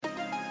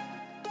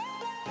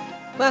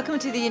Welcome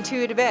to The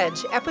Intuitive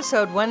Edge,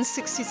 episode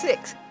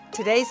 166.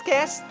 Today's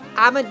guest,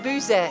 Ahmed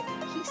Bouzed.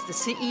 He's the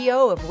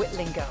CEO of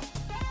Witlingo.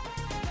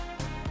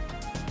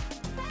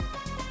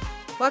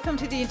 Welcome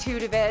to The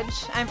Intuitive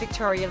Edge. I'm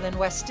Victoria Lynn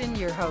Weston,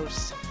 your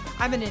host.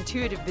 I'm an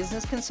intuitive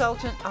business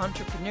consultant,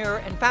 entrepreneur,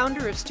 and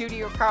founder of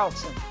Studio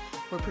Carlton.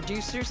 We're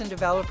producers and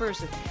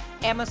developers of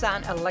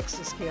Amazon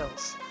Alexa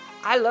skills.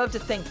 I love to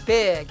think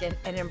big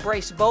and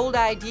embrace bold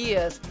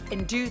ideas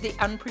and do the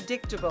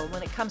unpredictable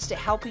when it comes to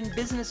helping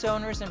business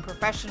owners and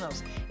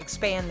professionals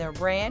expand their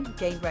brand,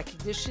 gain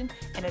recognition,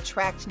 and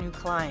attract new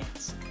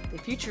clients. The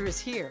future is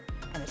here,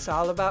 and it's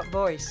all about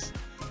voice.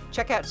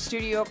 Check out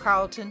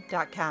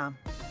studiocarlton.com.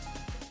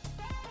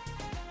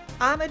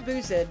 Ahmed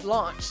Bouzed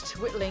launched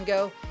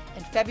Witlingo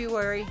in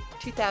February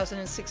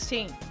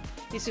 2016.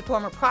 He's the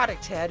former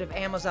product head of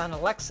Amazon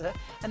Alexa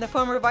and the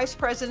former vice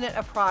president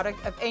of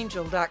product of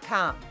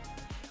Angel.com.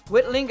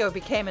 Witlingo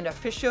became an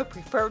official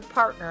preferred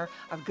partner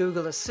of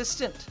Google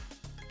Assistant.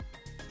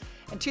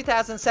 In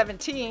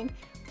 2017,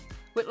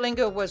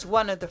 Witlingo was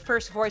one of the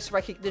first voice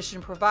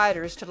recognition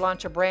providers to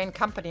launch a brand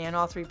company on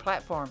all three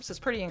platforms. It's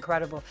pretty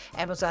incredible.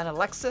 Amazon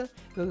Alexa,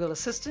 Google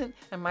Assistant,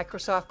 and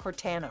Microsoft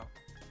Cortana.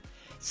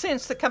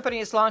 Since, the company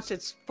has launched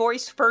its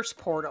Voice First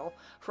portal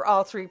for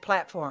all three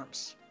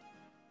platforms.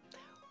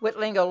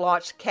 Witlingo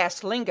launched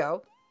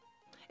Castlingo.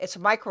 It's a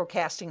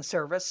microcasting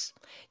service.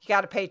 You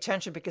got to pay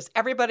attention because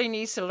everybody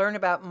needs to learn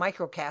about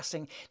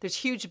microcasting. There's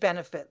huge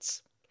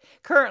benefits.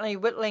 Currently,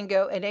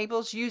 Witlingo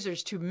enables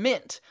users to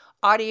mint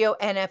audio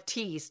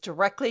NFTs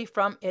directly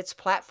from its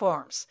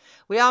platforms.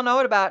 We all know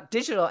about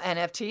digital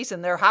NFTs,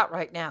 and they're hot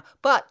right now,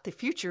 but the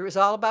future is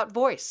all about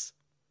voice.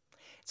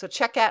 So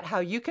check out how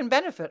you can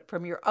benefit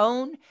from your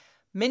own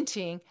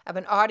minting of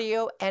an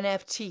audio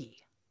NFT.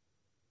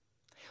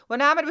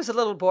 When Ahmed was a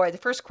little boy, the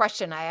first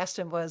question I asked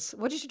him was,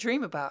 "What did you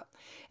dream about?"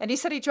 And he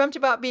said he dreamt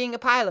about being a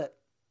pilot.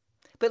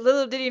 But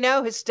little did he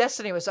know his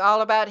destiny was all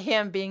about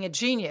him being a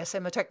genius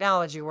in the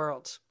technology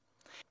world.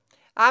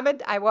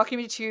 Ahmed, I welcome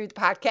you to the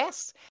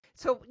podcast.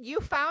 So you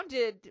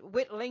founded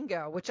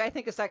Witlingo, which I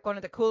think is like one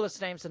of the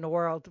coolest names in the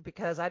world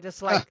because I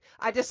just like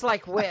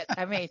wit.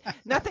 I mean,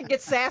 nothing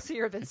gets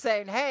sassier than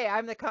saying, "Hey,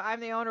 I'm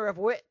the owner of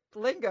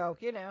Witlingo,"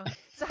 you know.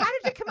 So how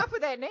did you come up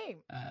with that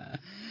name?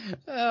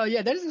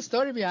 Yeah, there is a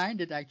story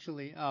behind it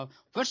actually.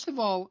 First of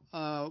all,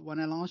 when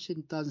I launched it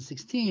in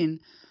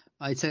 2016,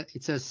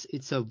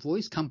 it's a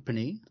voice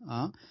company.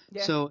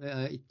 Yeah. So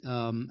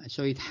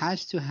it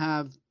has to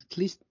have at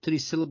least 3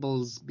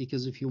 syllables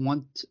because if you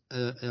want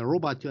a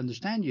robot to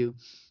understand you,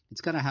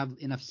 it's got to have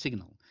enough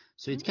signal.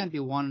 So it can't be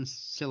one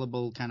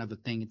syllable kind of a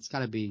thing. It's got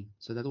to be.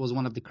 So that was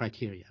one of the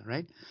criteria,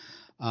 right?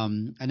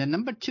 And the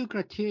number two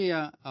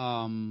criterion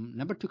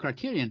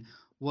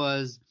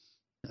was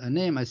a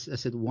name. I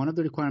said one of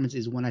the requirements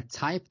is when I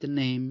type the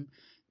name,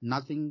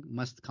 nothing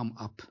must come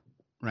up,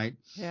 right?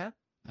 Yeah.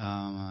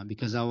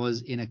 Because I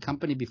was in a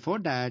company before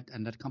that,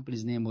 and that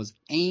company's name was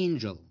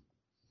Angel.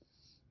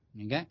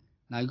 Okay.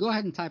 Now go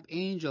ahead and type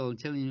Angel and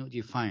tell you what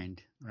you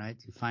find, right?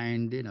 You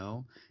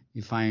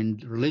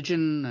find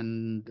religion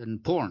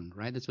and porn,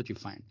 right? That's what you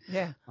find.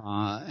 Yeah.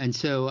 And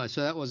so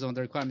that was one of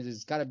the requirements.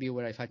 It's got to be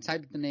where if I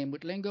type the name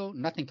Witlingo,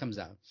 nothing comes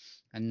out.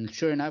 And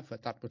sure enough, I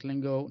thought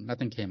Witlingo,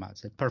 nothing came out. I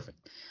said,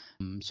 perfect.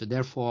 So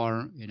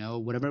therefore,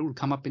 whatever will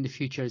come up in the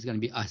future is going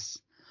to be us.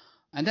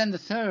 And then the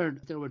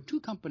third, there were 2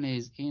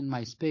 companies in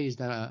my space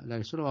that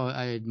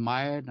I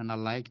admired and I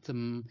liked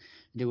them.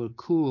 They were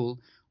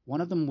cool. One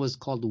of them was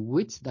called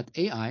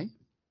Wits.ai,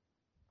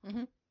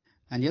 and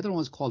the other one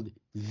was called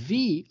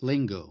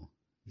Vlingo.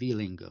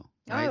 Vlingo.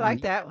 Right? I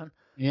like that one.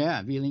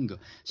 Yeah, Witlingo.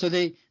 So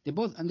they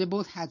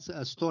both had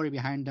a story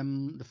behind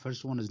them. The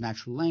first one is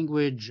natural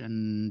language,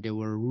 and they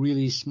were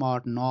really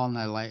smart and all, and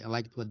I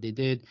liked what they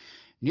did.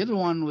 And the other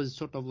one was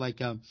sort of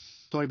like a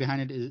story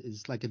behind it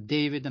is like a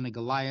David and a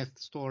Goliath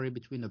story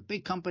between a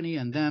big company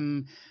and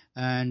them,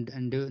 and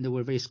they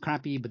were very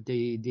scrappy, but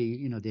they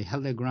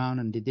held their ground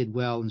and they did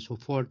well and so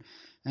forth.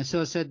 And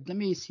so I said, let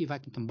me see if I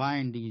can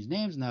combine these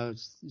names now.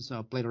 So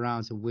I played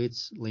around, said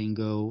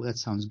Witlingo, that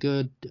sounds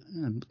good.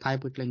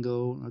 Type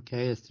Witlingo,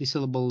 okay, it's 3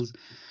 syllables.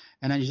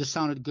 And then it just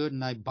sounded good,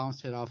 and I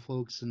bounced it off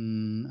folks,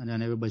 and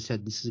then everybody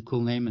said, this is a cool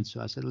name. And so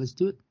I said, let's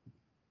do it.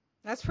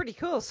 That's pretty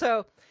cool.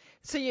 So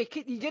you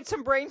did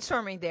some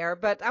brainstorming there,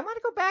 but I want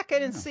to go back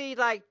in and see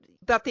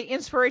that the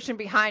inspiration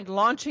behind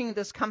launching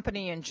this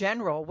company in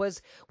general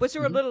was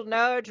there a little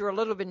nudge or a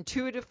little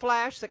intuitive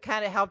flash that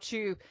kind of helped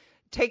you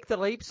take the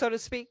leap, so to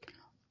speak?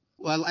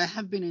 Well, I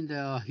have been in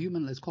the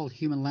let's call it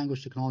human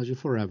language technology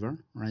forever,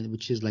 right?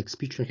 Which is like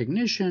speech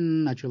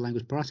recognition, natural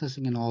language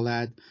processing and all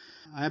that.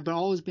 I've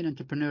always been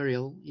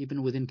entrepreneurial,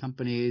 even within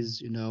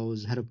companies,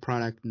 as head of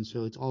product. And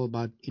so it's all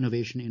about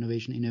innovation,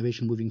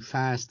 moving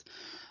fast.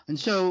 And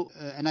so,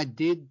 and I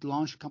did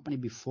launch a company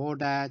before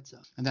that.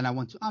 And then I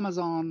went to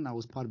Amazon. I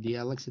was part of the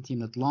Alexa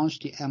team that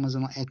launched the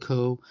Amazon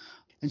Echo.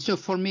 And so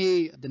for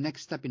me, the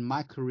next step in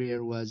my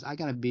career was I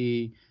got to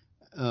be,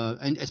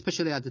 and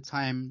especially at the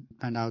time,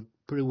 found out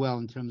pretty well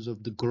in terms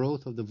of the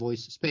growth of the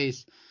voice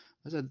space,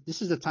 I said,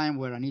 this is the time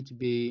where I need to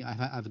be.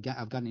 I've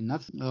gotten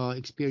enough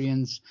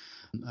experience.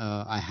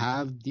 I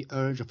have the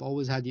urge. I've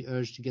always had the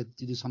urge to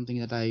do something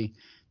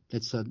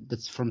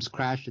that's from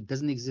scratch, that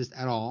doesn't exist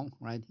at all,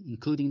 right?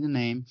 Including the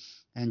name,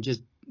 and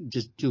just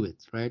do it,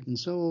 right? And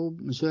so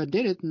I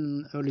did it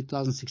in early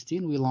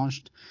 2016. We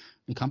launched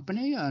the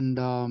company, and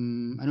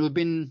we've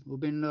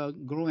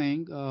been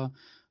growing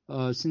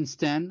since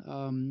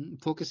then,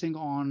 focusing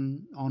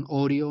on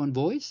audio and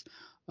voice.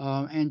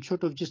 And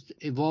sort of just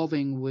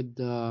evolving with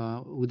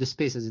the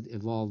space as it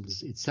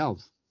evolves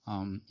itself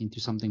into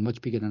something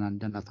much bigger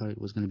than I thought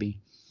it was going to be.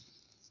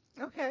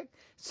 Okay.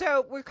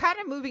 So we're kind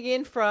of moving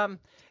in from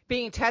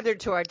being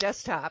tethered to our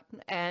desktop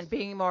and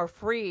being more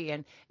free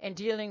and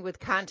dealing with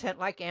content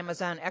like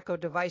Amazon Echo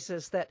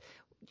devices that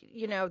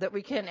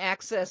we can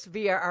access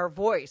via our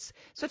voice.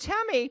 So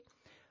tell me,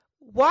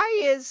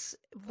 why is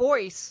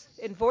voice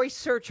and voice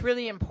search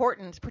really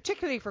important,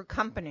 particularly for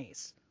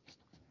companies?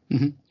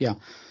 Mm-hmm. Yeah.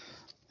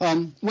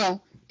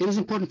 Well, it is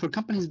important for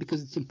companies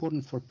because it's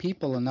important for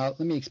people. And now let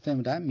me explain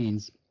what that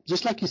means.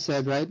 Just like you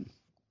said, right?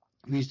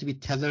 We used to be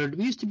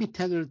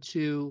tethered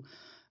to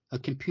a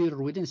computer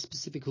within a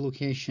specific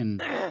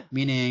location,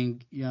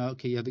 meaning, you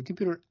have a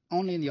computer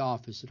only in the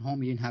office. At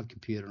home, you didn't have a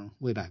computer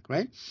way back,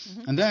 right?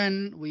 Mm-hmm. And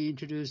then we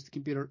introduced the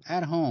computer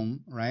at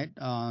home, right?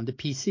 The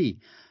PC.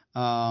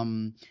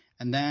 And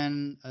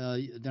then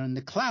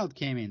the cloud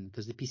came in,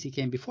 because the PC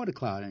came before the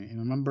cloud. And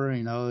remember,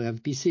 you have a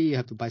PC, you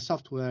have to buy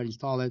software,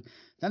 install it.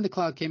 Then the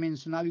cloud came in,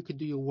 so now you could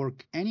do your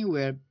work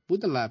anywhere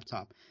with the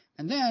laptop.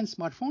 And then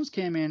smartphones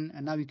came in,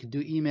 and now you could do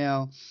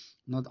email.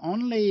 Not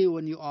only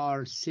when you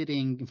are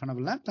sitting in front of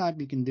a laptop,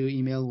 you can do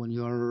email when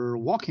you're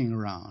walking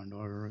around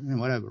or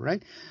whatever,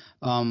 right?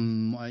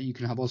 You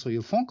can have also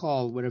your phone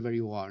call wherever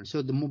you are.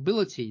 So the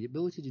ability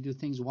to do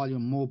things while you're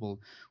mobile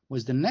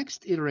was the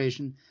next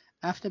iteration.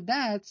 After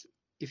that,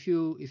 if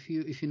you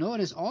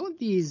notice, all of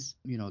these,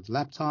 the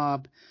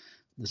laptop,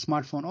 the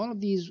smartphone, all of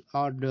these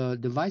are the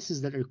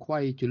devices that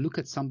require you to look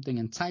at something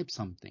and type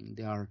something.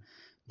 They are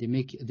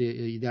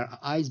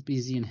eyes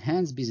busy and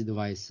hands busy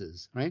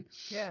devices, right?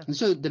 Yeah. And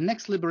so the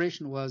next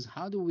liberation was,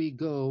 how do we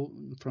go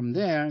from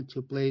there to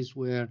a place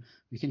where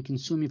we can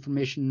consume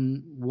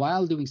information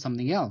while doing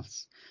something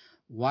else,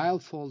 while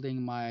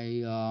folding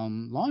my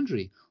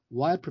laundry,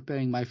 while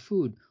preparing my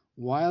food,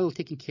 while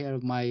taking care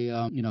of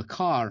my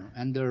car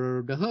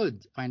under the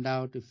hood, find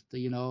out if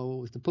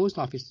the post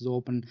office is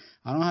open.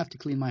 I don't have to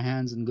clean my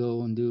hands and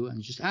go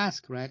and just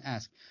ask.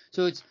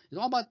 So it's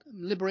all about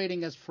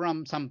liberating us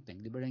from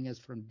something, liberating us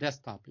from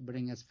desktop,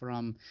 liberating us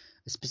from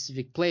a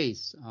specific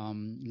place,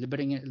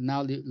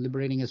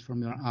 liberating us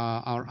from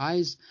our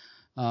eyes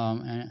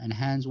and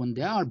hands when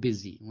they are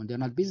busy. When they're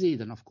not busy,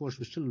 then of course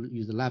we still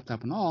use the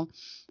laptop and all,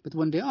 but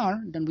when they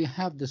are, then we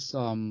have this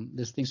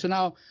thing. So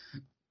now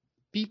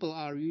people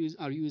are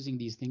using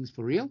these things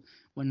for real.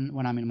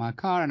 When I'm in my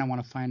car and I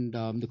want to find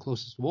the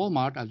closest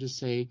Walmart, I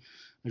just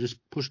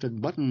push that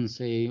button and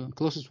say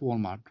closest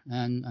Walmart,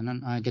 and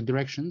then I get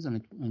directions, and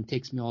it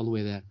takes me all the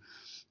way there.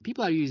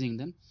 People are using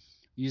them.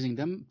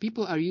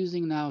 People are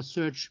using now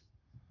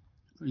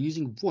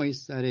using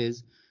voice, that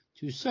is,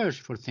 to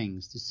search for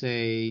things, to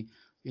say,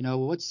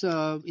 is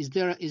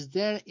there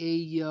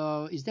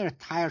a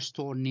tire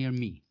store near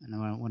me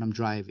when I'm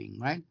driving,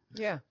 right?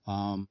 Yeah.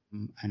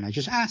 And I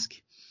just ask.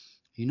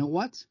 You know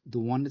what? The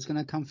one that's going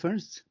to come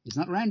first is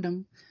not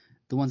random.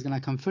 The one's going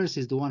to come first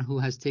is the one who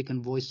has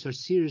taken voice search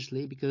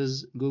seriously,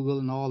 because Google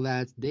and all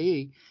that,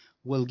 they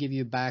will give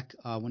you back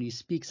when you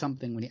speak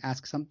something, when you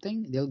ask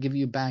something, they'll give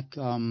you back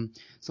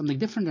something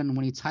different than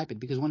when you type it.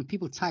 Because when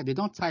people type, they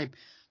don't type,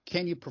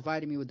 can you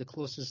provide me with the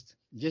closest?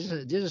 They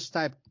just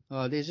type,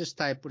 what is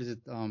it?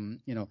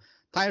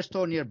 Tire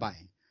store nearby,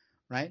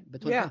 right?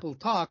 But when people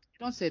talk,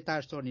 they don't say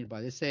tire store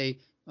nearby. They say,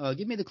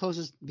 give me the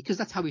closest, because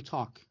that's how we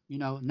talk,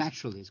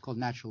 naturally. It's called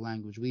natural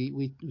language.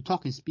 We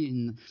talk and speak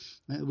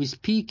we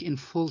speak in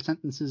full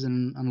sentences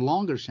and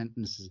longer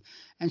sentences.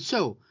 And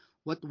so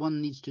what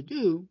one needs to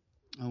do,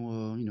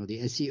 the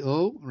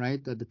SEO,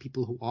 right? The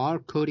people who are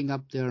coding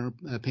up their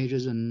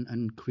pages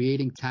and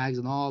creating tags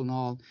and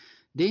all,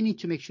 they need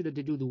to make sure that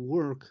they do the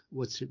work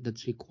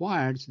that's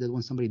required, so that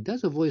when somebody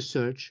does a voice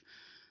search,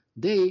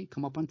 they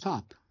come up on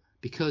top.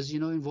 Because,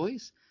 in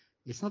voice,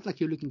 it's not like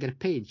you're looking at a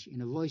page.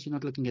 In a voice, you're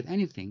not looking at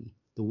anything.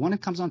 The one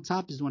that comes on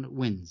top is the one that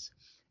wins.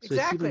 So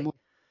exactly. It's even more,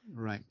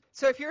 right.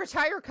 So if you're a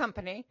tire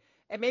company,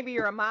 and maybe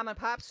you're a mom and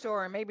pop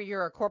store, and maybe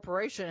you're a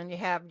corporation, and you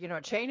have,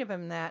 a chain of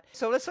them that.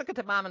 So let's look at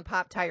the mom and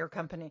pop tire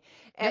company.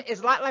 Yep.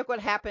 It's a lot like what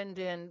happened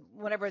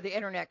whenever the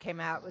internet came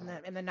out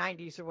in the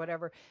 90s or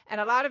whatever.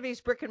 And a lot of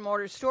these brick and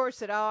mortar stores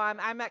said, oh,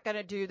 I'm not going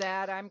to do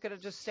that. I'm going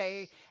to just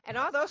stay. And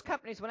all those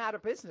companies went out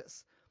of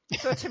business.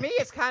 So to me,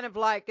 it's kind of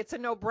like it's a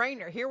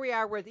no-brainer. Here we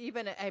are with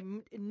even a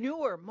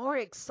newer, more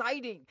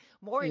exciting,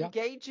 more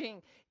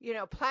engaging,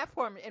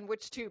 platform in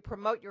which to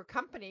promote your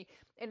company.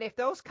 And if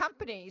those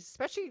companies,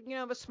 especially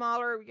the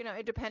smaller,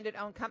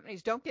 independent-owned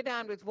companies, don't get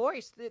on with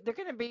voice, they're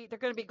going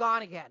to be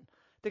gone again.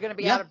 they're going to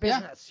be Yeah, out of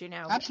business,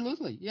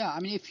 absolutely. Yeah, I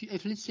mean,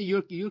 if let's say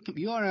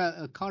you are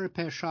a car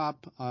repair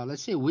shop,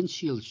 let's say a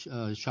windshield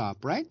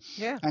shop, right?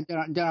 Yeah.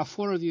 And there are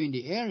four of you in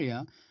the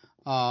area.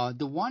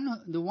 The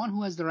one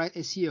who has the right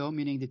SEO,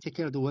 meaning they take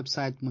care of the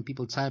website when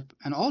people type,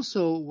 and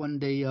also when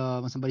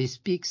somebody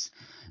speaks,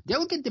 they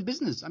will get the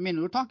business. I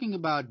mean, we're talking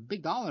about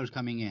big dollars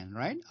coming in,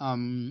 right?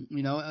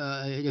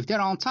 If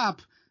they're on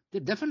top,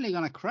 they're definitely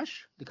gonna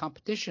crush the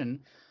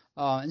competition.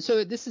 And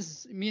so this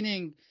is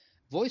meaning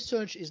voice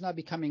search is not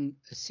becoming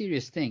a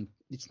serious thing.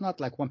 It's not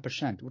like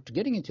 1%. We're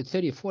getting into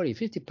 30, 40,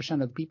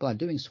 50% of people are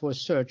doing voice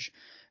search.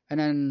 And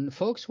then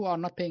folks who are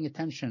not paying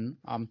attention,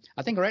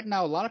 I think right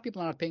now a lot of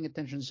people are not paying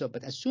attention.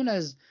 But as soon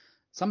as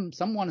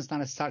someone is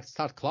going to start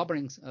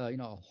clobbering,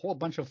 a whole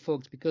bunch of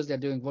folks because they're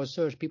doing voice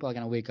search, people are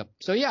going to wake up.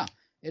 So yeah,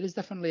 it is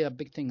definitely a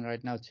big thing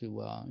right now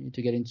to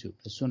get into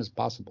as soon as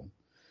possible.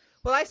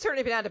 Well, I've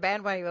certainly been on the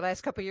bandwagon the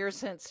last couple of years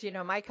since,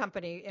 my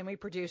company, and we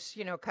produce,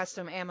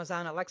 custom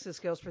Amazon Alexa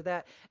skills for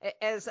that,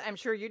 as I'm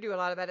sure you do a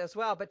lot of that as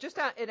well. But just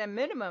at a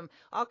minimum,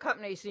 all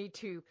companies need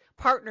to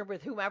partner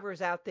with whomever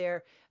is out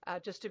there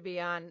just to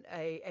be on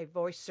a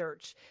voice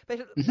search. But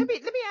let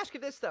me ask you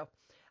this, though.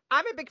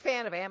 I'm a big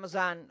fan of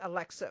Amazon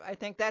Alexa. I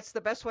think that's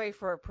the best way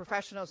for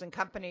professionals and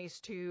companies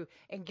to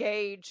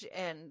engage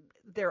and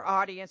their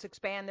audience,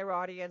 expand their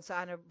audience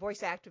on a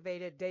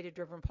voice-activated,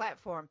 data-driven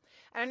platform.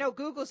 And I know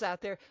Google's out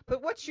there,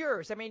 but what's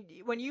yours? I mean,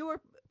 when you were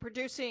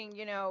producing,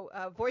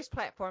 voice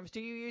platforms,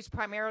 do you use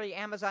primarily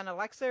Amazon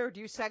Alexa, or do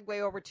you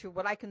segue over to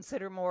what I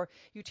consider more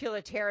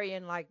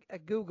utilitarian, like a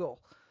Google?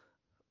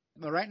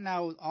 But right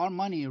now, our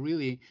money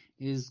really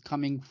is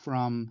coming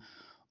from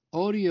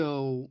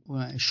audio,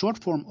 short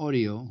form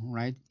audio,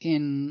 right,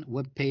 in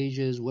web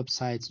pages,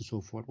 websites, and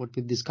so forth. What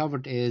we've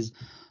discovered is,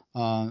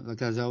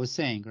 like as I was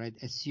saying, right,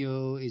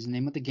 SEO is the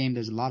name of the game.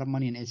 There's a lot of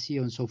money in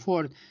SEO and so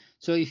forth.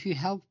 So if you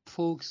help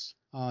folks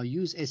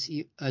use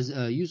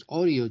SEO use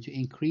audio to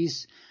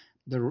increase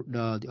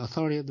the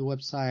authority of the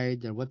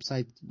website, their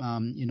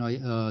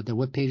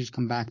web pages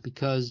come back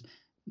because,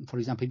 for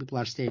example, people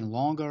are staying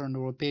longer on the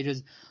web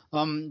pages.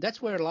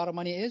 That's where a lot of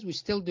money is. We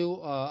still do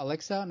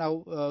Alexa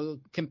now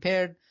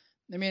compared.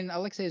 I mean,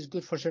 Alexa is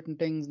good for certain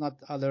things, not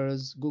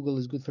others. Google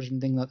is good for certain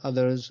things, not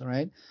others,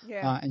 right?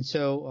 Yeah. And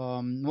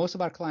so most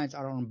of our clients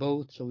are on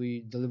both, so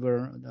we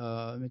deliver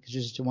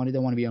because they want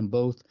to be on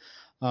both.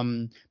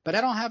 But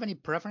I don't have any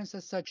preference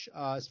as such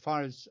as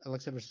far as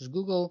Alexa versus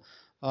Google.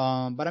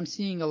 But I'm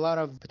seeing a lot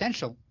of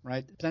potential,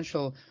 right?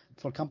 Potential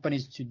for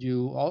companies to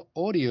do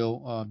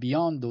audio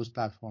beyond those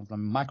platforms. I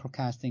mean,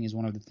 microcasting is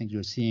one of the things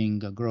we're seeing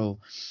grow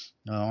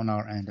on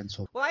our end and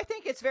so. Well, I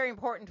think it's very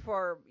important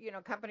for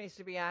companies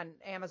to be on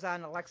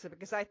Amazon Alexa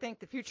because I think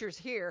the future is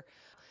here.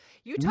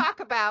 You talk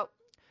about,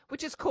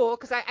 which is cool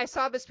because I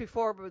saw this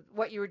before with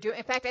what you were doing.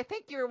 In fact, I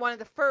think you were one of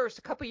the first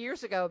a couple of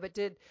years ago, but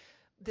did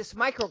this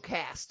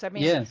microcast. I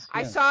mean, yes.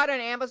 I saw it on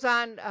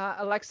Amazon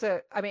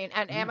Alexa. I mean,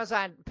 on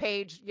Amazon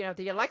page,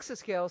 the Alexa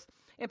skills.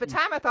 And at the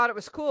time, I thought it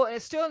was cool, and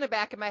it's still in the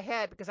back of my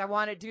head because I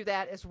want to do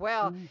that as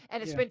well.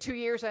 And it's been 2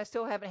 years, and I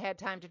still haven't had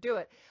time to do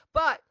it.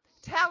 But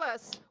tell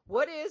us,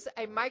 what is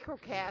a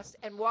microcast,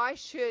 and why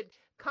should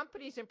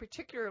companies in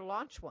particular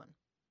launch one?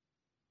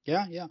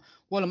 Yeah.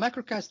 Well, a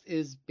microcast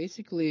is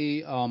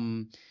basically I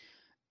don't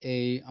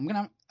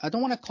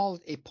want to call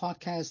it a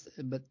podcast,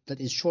 but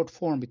that is short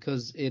form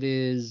because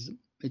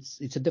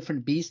it's a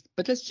different beast.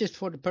 But let's just,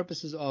 for the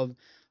purposes of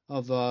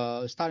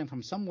starting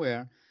from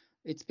somewhere,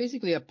 it's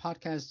basically a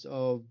podcast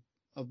of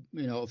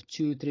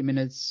 2-3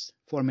 minutes,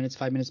 4 minutes,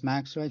 5 minutes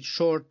max, right?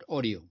 Short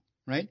audio,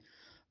 right?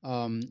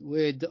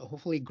 With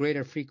hopefully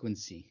greater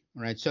frequency,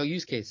 right? So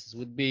use cases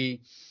would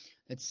be,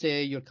 let's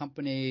say your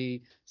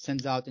company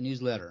sends out a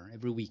newsletter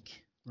every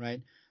week,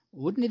 right?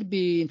 Wouldn't it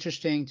be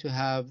interesting to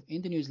have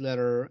in the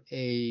newsletter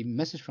a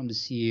message from the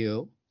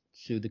CEO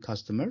to the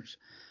customers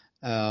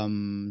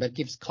that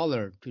gives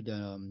color to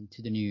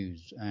the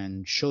news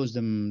and shows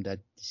them that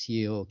the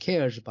CEO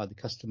cares about the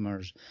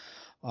customers,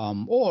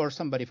 or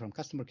somebody from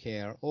customer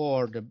care,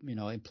 or the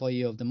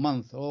employee of the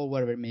month, or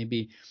whatever it may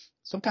be,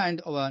 some kind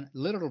of a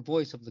literal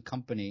voice of the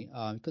company,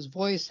 because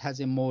voice has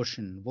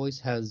emotion, voice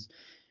has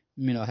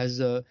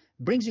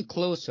brings you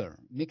closer,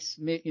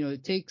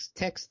 it takes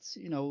text,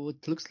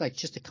 it looks like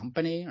just a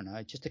company,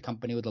 just a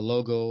company with a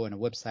logo and a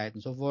website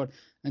and so forth,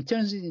 and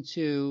turns it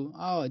into,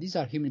 these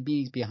are human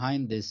beings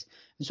behind this,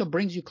 and so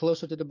brings you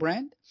closer to the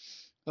brand.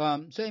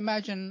 So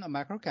imagine a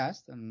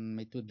microcast, and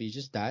it would be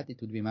just that. It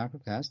would be a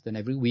microcast, and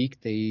every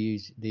week they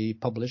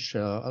publish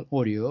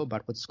audio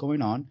about what's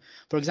going on.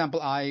 For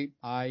example, Ahmed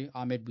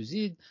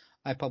Bouzid,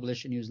 I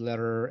publish a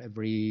newsletter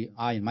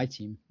and my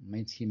team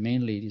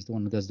mainly is the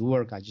one who does the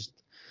work. I just,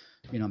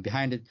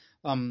 behind it.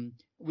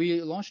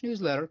 We launched a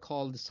newsletter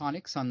called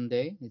Sonic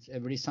Sunday. It's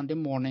every Sunday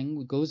morning.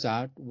 It goes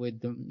out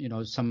with,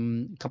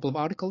 some couple of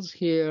articles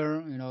here,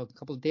 a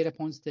couple of data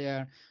points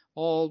there,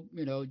 all,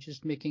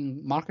 just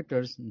making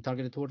marketers and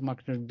targeted toward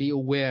marketers be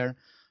aware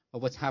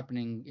of what's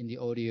happening in the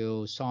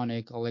audio,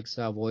 Sonic,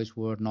 Alexa, voice,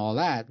 word, and all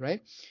that,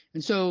 right?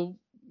 And so,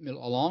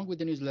 along with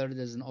the newsletter,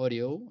 there's an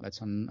audio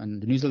that's on,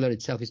 and the newsletter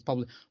itself is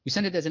published. We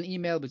send it as an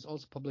email, but it's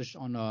also published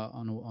on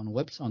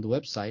the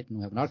website, and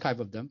we have an archive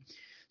of them.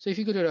 So if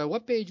you go to our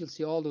webpage, you'll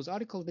see all those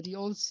articles, but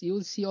you'll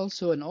see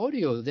also an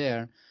audio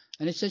there,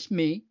 and it's just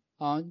me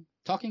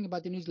talking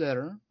about the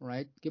newsletter,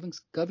 right?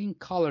 Giving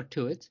color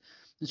to it.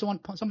 And so when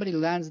somebody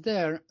lands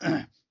there,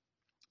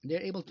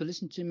 they're able to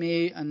listen to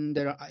me, and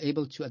they're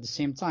able to, at the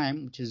same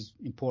time, which is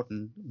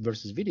important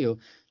versus video,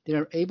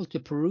 they're able to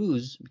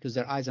peruse, because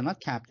their eyes are not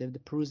captive, they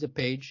peruse the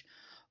page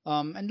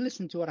and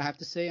listen to what I have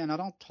to say. And I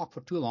don't talk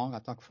for too long. I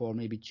talk for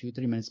maybe 2-3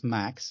 minutes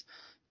max.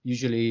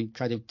 Usually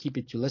try to keep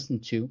it to listen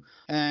to.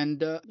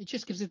 And it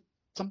just gives it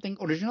something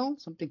original,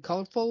 something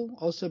colorful,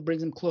 also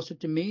brings them closer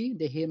to me.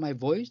 They hear my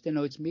voice. They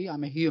know it's me.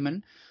 I'm a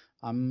human.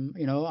 I'm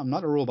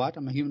not a robot.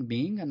 I'm a human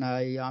being, and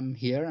I'm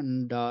here,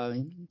 and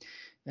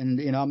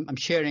I'm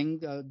sharing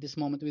this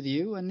moment with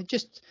you, and it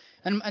just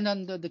and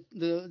then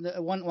the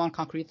one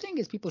concrete thing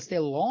is people stay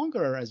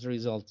longer as a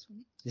result.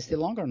 They stay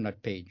longer on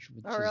that page,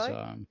 which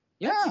really?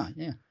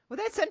 Yeah. Well,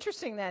 that's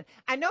interesting then.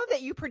 I know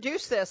that you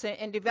produce this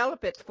and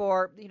develop it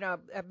for,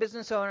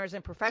 business owners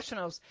and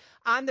professionals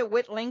on the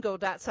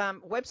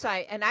Witlingo.com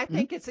website, and I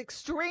think it's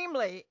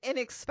extremely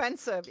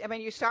inexpensive. I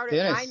mean, you start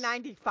at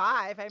 $9.95.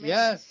 I mean,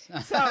 yes.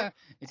 So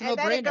it's and no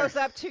then brainer. It goes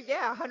up to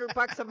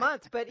 $100 a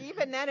month. But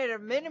even then, at a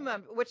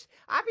minimum, which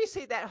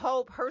obviously that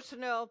whole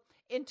personal,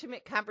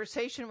 intimate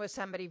conversation with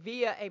somebody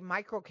via a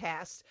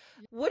microcast.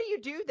 What do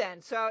you do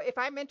then? So if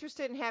I'm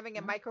interested in having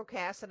a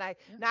microcast and I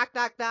knock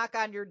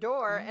on your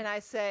door and I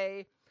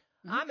say,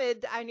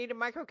 Ahmed, I need a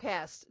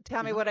microcast.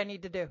 Tell me what I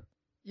need to do.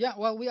 Yeah,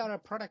 well, we are a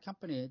product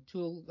company.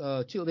 Tool.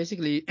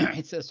 Basically,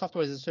 it's a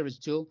software as a service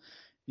tool.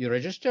 You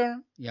register,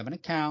 you have an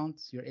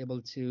account, you're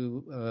able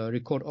to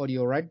record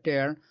audio right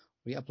there.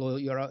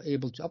 You're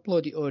able to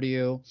upload the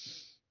audio.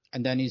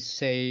 And then you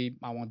say,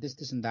 I want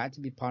this, and that to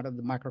be part of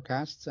the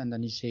microcasts. And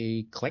then you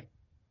say, click,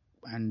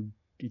 and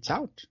it's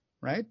out,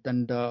 right?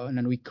 And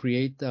then we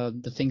create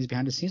the things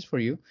behind the scenes for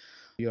you.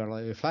 You're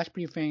like a flash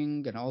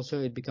briefing, and also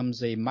it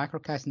becomes a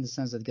microcast in the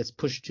sense that it gets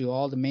pushed to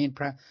all the main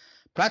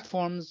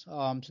platforms,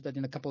 so that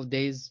in a couple of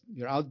days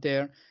you're out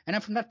there. And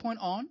then from that point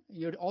on,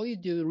 all you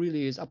do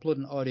really is upload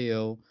an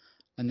audio.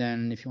 And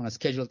then if you want to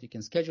schedule it, you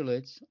can schedule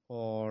it,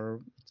 or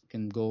it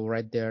can go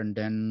right there and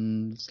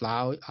then it's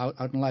out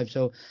in live.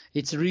 So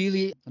it's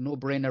really a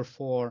no-brainer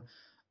for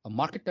a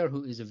marketer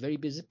who is a very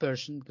busy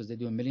person, because they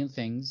do a million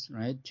things,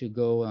 right, to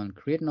go and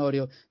create an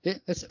audio.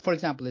 For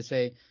example, let's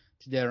say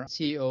to their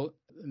CEO,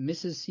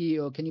 Mrs.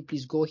 CEO, can you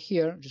please go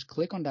here? Just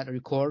click on that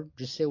record.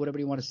 Just say whatever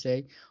you want to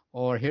say,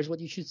 or here's what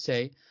you should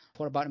say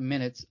for about a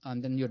minute,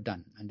 and then you're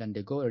done. And then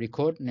they go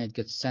record, and it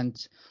gets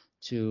sent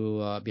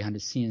to behind the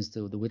scenes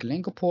to the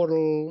Witlingo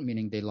portal,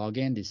 meaning they log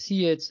in, they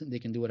see it, they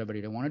can do whatever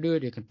they want to do.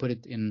 They can put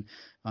it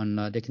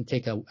they can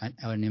take an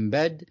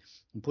embed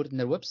and put it in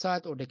their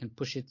website, or they can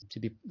push it to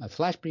be a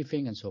flash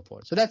briefing and so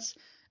forth. So that's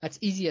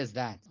easy as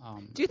that.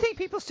 Do you think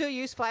people still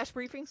use flash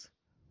briefings?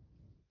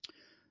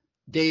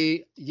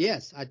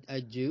 Yes,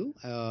 I do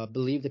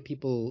believe that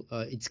people.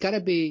 It's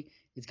gotta be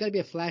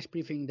a flash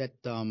briefing that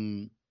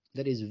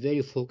is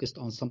very focused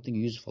on something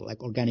useful,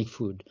 like organic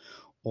food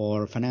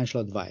or financial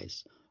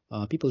advice.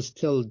 People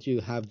still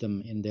do have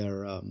them in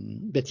their,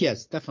 but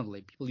yes,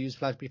 definitely, people use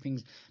flash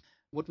briefings.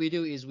 What we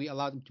do is we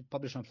allow them to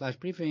publish on flash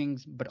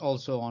briefings, but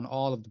also on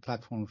all of the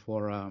platforms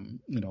for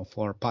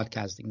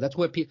podcasting. That's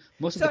where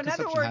most of the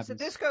consumption happens. So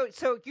in other words,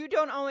 so you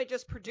don't only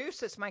just produce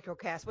this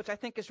microcast, which I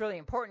think is really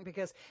important,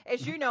 because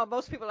as you know,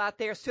 most people out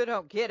there still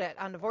don't get it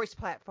on the voice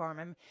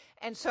platform,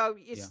 and so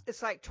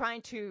it's like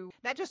trying to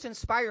not just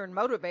inspire and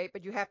motivate,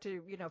 but you have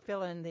to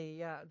fill in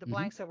the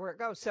blanks of where it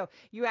goes. So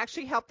you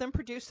actually help them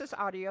produce this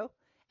audio.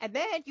 And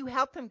then you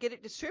help them get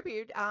it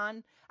distributed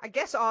on, I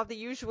guess, all the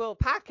usual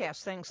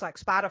podcast things like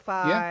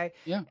Spotify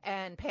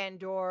and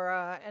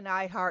Pandora and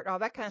iHeart, all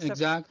that kind of stuff.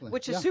 Exactly.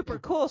 Which is super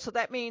cool. So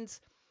that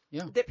means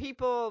that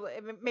people,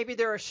 maybe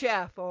they're a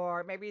chef,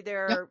 or maybe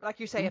they're, like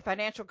you say, a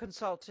financial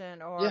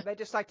consultant, or they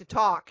just like to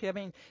talk. I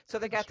mean, so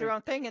they got their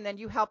own thing, and then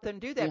you help them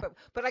do that. Yeah.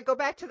 But I go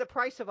back to the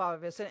price of all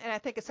of this, and I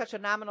think it's such a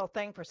nominal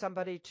thing for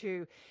somebody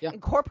to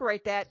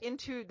incorporate that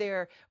into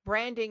their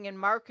branding and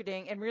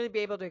marketing and really be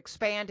able to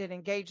expand and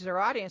engage their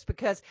audience,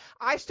 because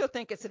I still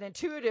think it's an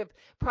intuitive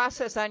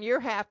process on your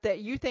half that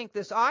you think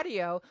this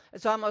audio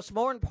is almost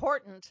more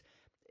important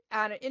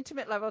on an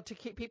intimate level to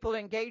keep people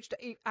engaged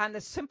on the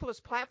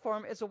simplest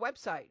platform is a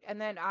website, and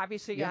then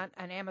obviously on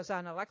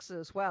Amazon Alexa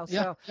as well.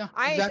 So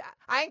I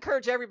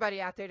encourage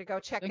everybody out there to go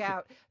check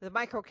out the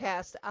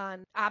microcast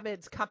on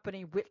Ahmed's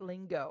company,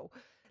 Witlingo.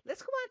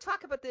 Let's go on and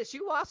talk about this.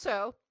 You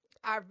also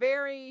are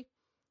very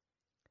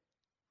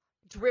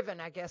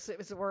driven, I guess it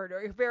was the word,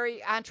 or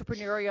very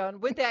entrepreneurial,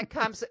 and with that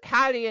comes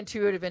highly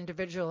intuitive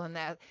individual in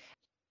that.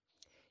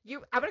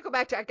 I'm going to go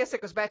back to, I guess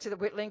it goes back to the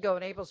Witlingo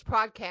enables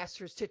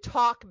podcasters to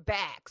talk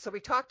back. So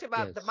we talked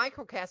about the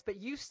microcast, but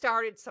you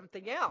started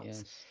something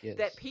else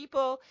that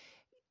people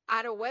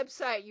on a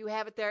website, you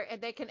have it there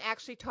and they can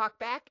actually talk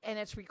back and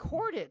it's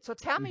recorded. So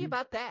tell me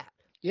about that.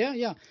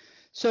 Yeah.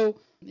 So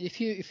if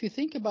you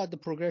think about the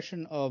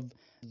progression of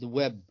the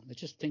web,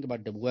 let's just think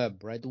about the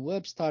web, right? The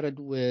web started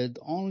with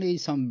only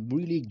some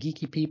really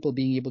geeky people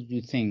being able to do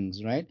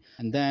things, right?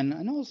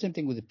 And also same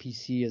thing with the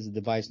PC as a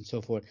device and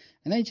so forth.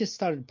 And then it just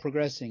started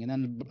progressing,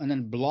 and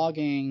then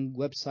blogging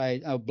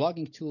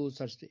tools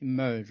starts to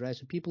emerge, right?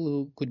 So people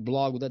who could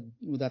blog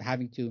without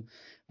having to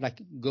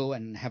like go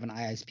and have an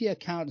ISP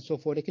account and so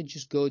forth, they could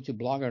just go to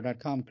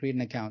blogger.com, create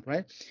an account,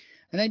 right?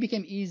 And then it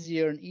became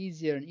easier and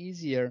easier and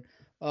easier,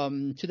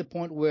 to the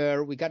point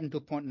where we got into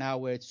a point now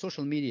where it's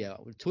social media,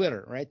 with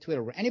Twitter, right?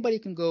 Twitter, where anybody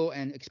can go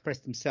and express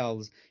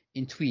themselves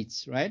in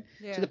tweets, right?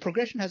 Yeah. So the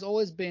progression has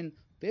always been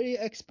very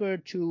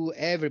expert to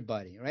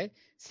everybody, right?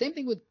 Same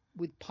thing with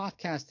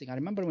podcasting. I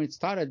remember when it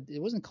started,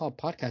 it wasn't called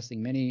podcasting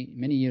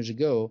many years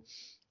ago.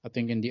 I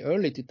think in the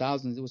early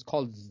 2000s, it was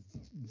called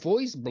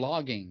voice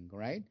blogging,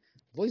 right?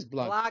 Voice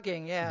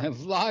Vlogging, yeah.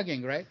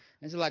 Vlogging, right?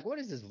 And so like, what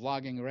is this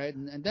vlogging, right?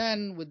 And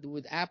then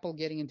with Apple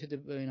getting into the,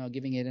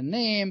 giving it a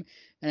name,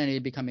 and then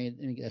it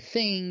becoming a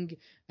thing.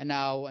 And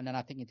then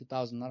I think in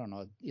 2000, I don't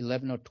know,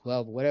 11 or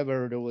 12,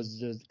 whatever, there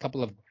was a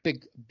couple of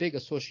big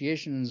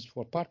associations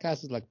for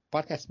podcasters, like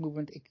podcast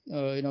movement,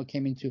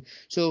 came into.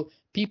 So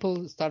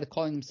people started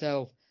calling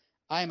themselves,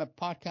 I am a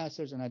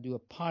podcaster and I do a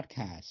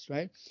podcast,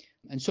 right?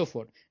 And so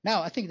forth.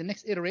 Now, I think the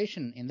next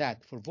iteration in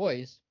that for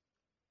voice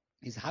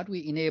is how do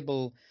we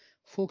enable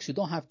folks who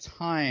don't have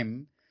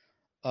time,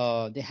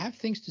 they have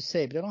things to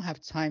say, but they don't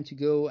have time to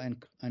go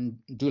and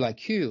do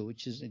like you,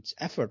 which is it's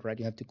effort, right?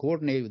 You have to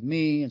coordinate with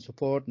me and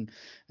support and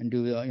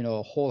do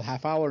a whole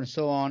half hour and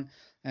so on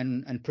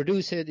and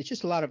produce it. It's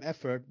just a lot of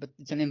effort, but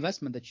it's an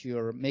investment that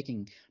you're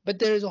making. But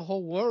there is a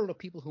whole world of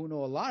people who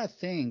know a lot of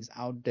things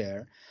out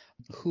there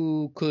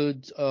who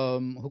could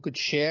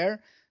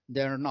share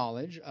their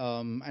knowledge,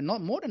 and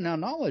not more than their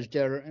knowledge.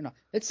 They're,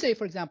 let's say,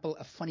 for example,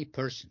 a funny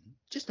person,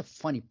 just a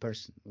funny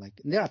person. Like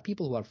there are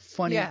people who are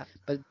funny,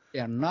 but they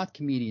are not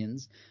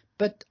comedians.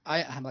 But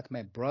I have, like,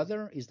 my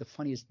brother is the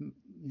funniest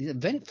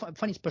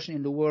person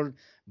in the world,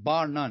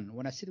 bar none.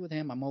 When I sit with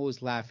him, I'm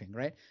always laughing,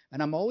 right?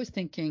 And I'm always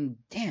thinking,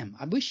 damn,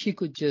 I wish he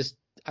could just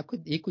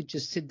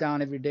sit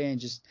down every day and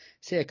just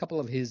say a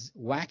couple of his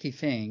wacky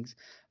things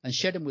and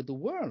share them with the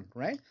world,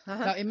 right?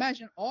 Uh-huh. Now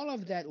imagine all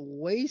of that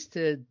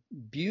wasted,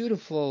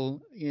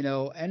 beautiful,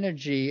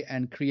 energy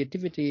and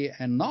creativity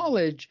and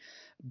knowledge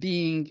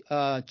being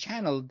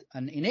channeled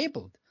and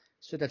enabled,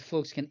 so that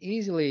folks can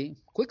easily,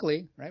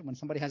 quickly, right? When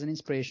somebody has an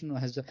inspiration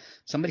or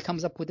somebody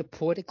comes up with a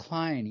poetic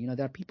line,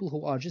 there are people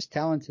who are just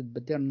talented,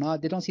 but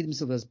they don't see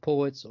themselves as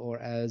poets or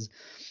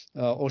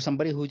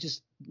somebody who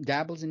just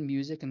dabbles in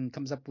music and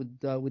comes up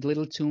with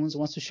little tunes and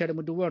wants to share them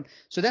with the world.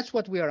 So that's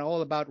what we are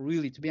all about,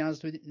 really, to be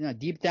honest with you.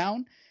 Deep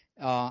down,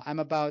 I'm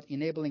about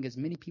enabling as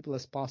many people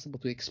as possible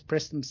to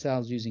express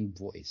themselves using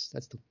voice.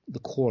 That's the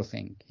core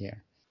thing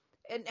here.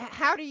 And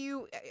how do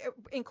you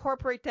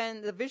incorporate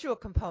then the visual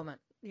component?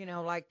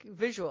 Like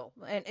visual,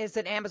 and is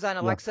it Amazon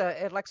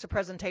Alexa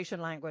presentation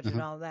language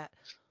and all of that?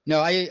 No,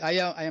 I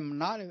am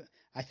not.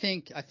 I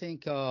think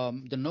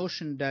the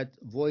notion that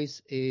voice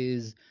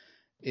is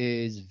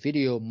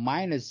video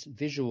minus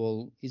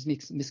visual is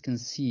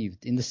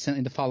misconceived in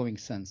the following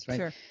sense, right?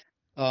 Sure.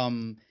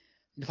 In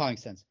the following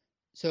sense.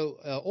 So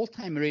old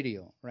time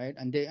radio, right?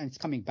 And it's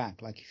coming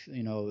back, like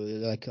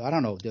like I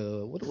don't know,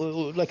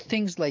 like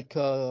things like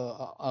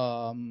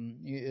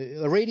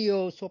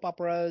radio soap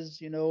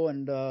operas,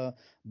 and I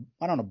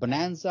don't know,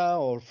 Bonanza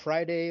or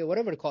Friday or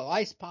whatever they call it,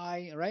 I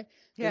Spy, right?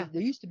 Yeah. There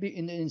used to be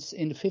in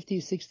the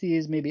 50s,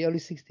 60s, maybe early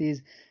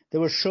 60s, there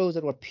were shows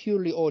that were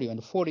purely audio, and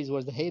the 40s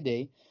was the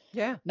heyday.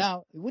 Yeah.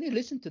 Now, when you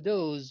listen to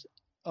those,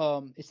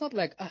 it's not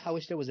like, I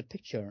wish there was a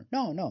picture.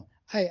 No.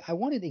 I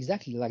want it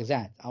exactly like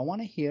that. I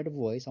want to hear the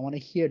voice. I want to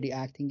hear the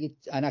acting.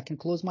 And I can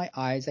close my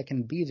eyes. I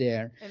can be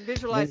there. And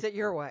visualize it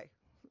your way.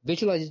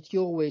 Visualize it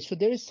your way. So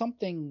there is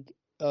something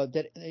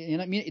that,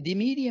 the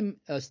medium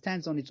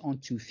stands on its own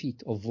 2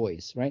 feet of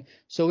voice, right?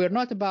 So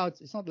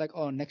it's not like,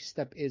 next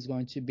step is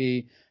going to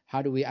be,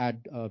 how do we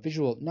add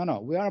visual? No.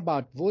 We are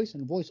about voice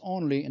and voice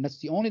only. And that's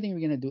the only thing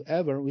we're going to do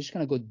ever. We're just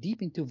going to go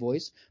deep into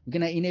voice. We're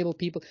going to enable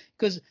people.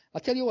 Because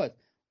I'll tell you what,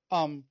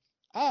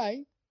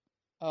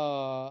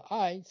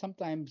 I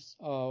sometimes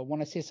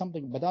want to say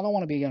something, but I don't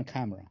want to be on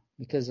camera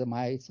because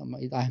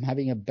I'm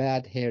having a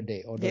bad hair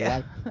day or the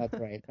light is not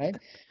right?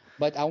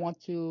 But I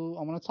want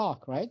to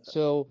talk, right?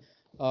 So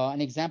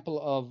an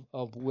example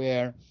of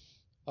where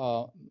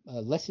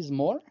less is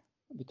more,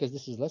 because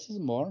this is less is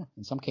more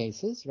in some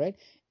cases, right?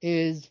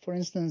 Is, for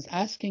instance,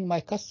 asking my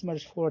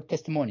customers for a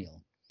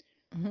testimonial,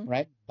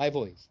 right? By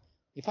voice.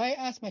 If I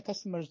ask my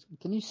customers,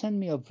 can you send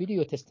me a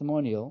video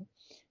testimonial?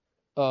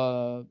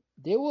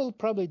 They will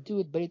probably do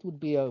it, but it would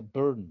be a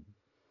burden.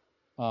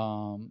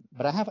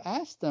 But I have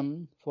asked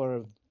them for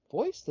a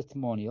voice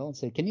testimonial and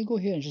said, can you go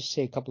here and just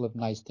say a couple of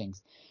nice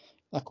things?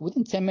 Like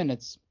within 10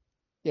 minutes,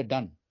 they're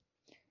done.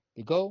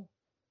 They go,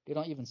 they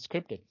don't even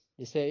script it.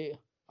 They say,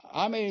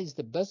 Amir is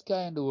the best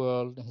guy in the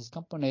world, his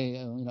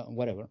company,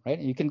 whatever, right?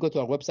 And you can go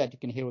to our website, you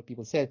can hear what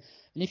people said.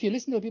 And if you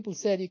listen to what people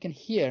said, you can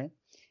hear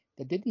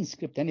that they didn't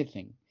script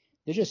anything.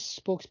 They just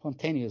spoke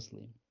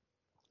spontaneously.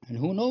 And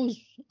who knows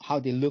how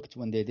they looked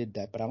when they did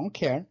that, but I don't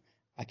care.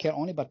 I care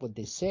only about what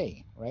they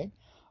say, right?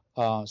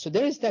 So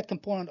there is that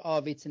component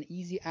of it's an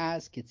easy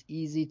ask. It's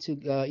easy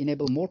to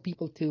enable more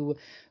people to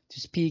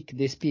speak.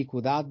 They speak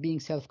without being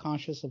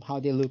self-conscious of how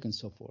they look and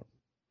so forth.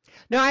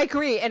 No, I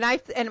agree. And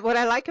what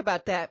I like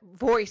about that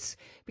voice,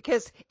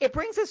 because it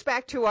brings us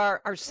back to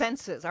our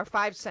senses, our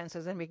five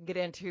senses, and we can get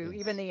into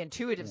even Yes. the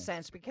intuitive Yes.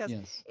 sense, because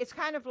Yes. it's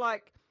kind of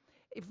like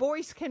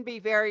voice can be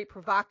very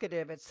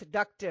provocative, it's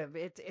seductive,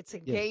 it's Yes.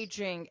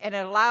 engaging, and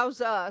it allows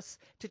us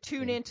to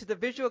tune Yeah. into the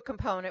visual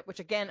component, which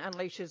again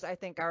unleashes, I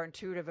think, our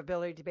intuitive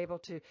ability to be able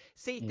to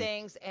see Yes.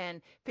 things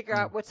and figure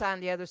Yeah. out what's on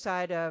the other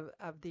side of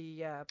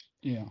Yeah.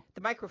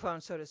 the microphone,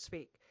 so to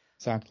speak.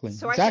 Exactly.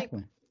 So I think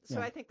Exactly. so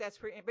Yeah. I think that's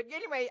pretty. But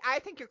anyway, I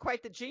think you're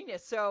quite the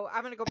genius. So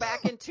I'm going to go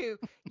back into,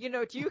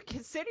 do you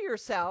consider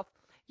yourself,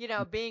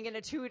 being an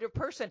intuitive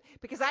person?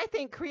 Because I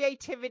think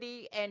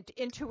creativity and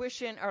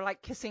intuition are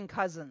like kissing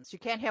cousins. You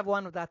can't have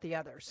one without the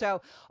other.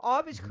 So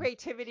all this Mhm.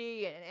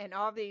 creativity and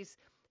all these,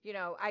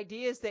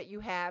 ideas that you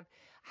have,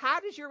 how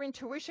does your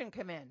intuition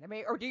come in? I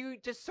mean, or do you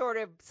just sort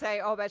of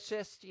say, oh, that's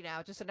just,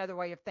 just another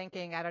way of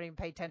thinking. I don't even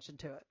pay attention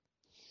to it.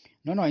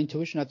 No, no,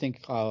 intuition, I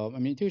think, I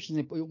mean, intuition,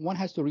 one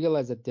has to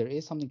realize that there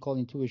is something called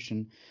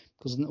intuition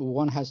because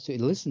one has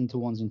to listen to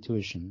one's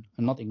intuition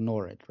and not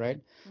ignore it, right?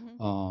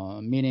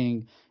 Mm-hmm.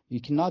 Meaning you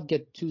cannot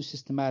get too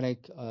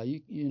systematic,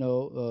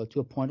 to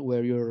a point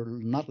where you're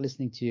not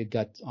listening to your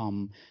gut.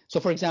 So,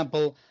 for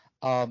example,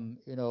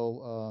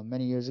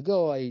 many years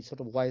ago, I sort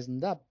of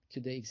wisened up to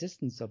the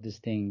existence of this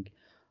thing,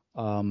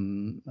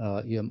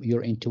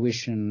 your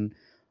intuition,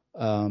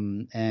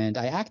 and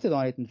I acted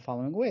on it in the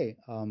following way.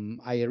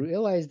 I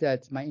realized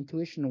that my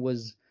intuition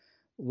was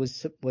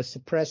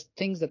suppressed.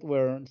 Things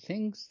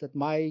that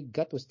my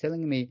gut was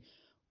telling me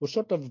were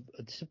sort of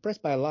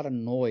suppressed by a lot of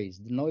noise,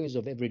 the noise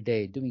of every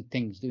day, doing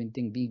things,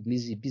 being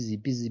busy, busy,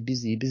 busy,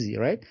 busy, busy,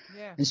 right?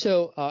 Yeah. And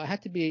so I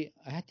had to be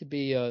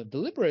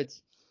deliberate,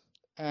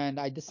 and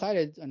I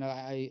decided, and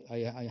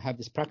I have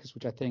this practice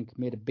which I think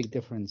made a big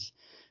difference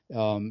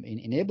in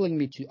enabling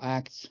me to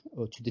act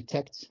or to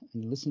detect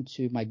and listen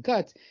to my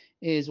gut,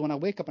 is when I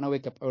wake up, and I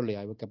wake up early.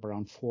 I wake up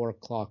around 4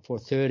 o'clock,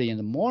 4:30 in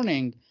the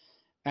morning,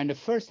 and the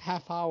first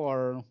half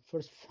hour,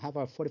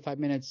 45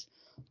 minutes,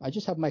 I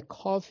just have my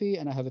coffee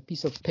and I have a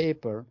piece of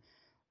paper,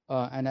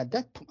 and at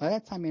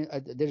that time,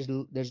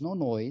 there's no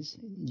noise.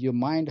 Your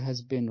mind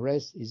has been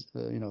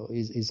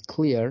is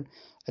clear,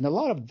 and a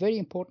lot of very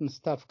important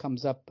stuff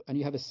comes up, and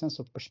you have a sense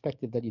of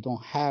perspective that you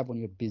don't have when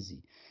you're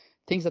busy.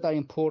 Things that are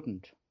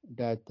important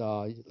that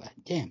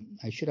damn,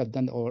 I should have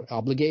done, or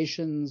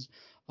obligations,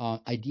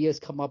 ideas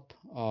come up,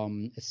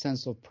 a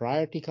sense of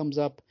priority comes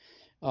up.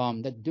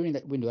 That during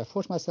that window, I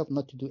force myself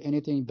not to do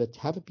anything but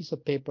have a piece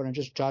of paper and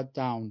just jot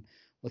down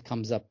what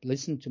comes up.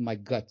 Listen to my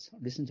gut.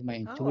 Listen to my Oh,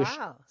 intuition.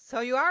 wow. So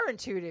you are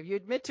intuitive. You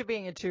admit to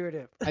being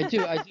intuitive. I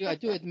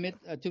do admit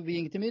to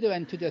being intimidated,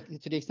 and to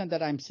the extent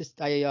that I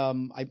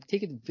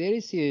take it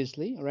very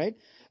seriously, right?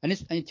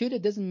 And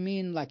intuitive doesn't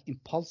mean like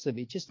impulsive.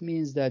 It just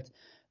means that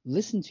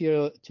listen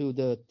to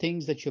the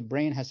things that your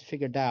brain has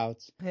figured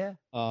out Yeah.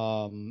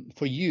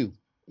 for you.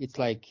 It's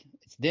like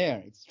it's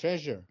there. It's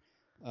treasure.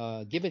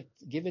 Give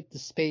it the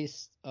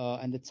space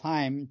and the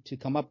time to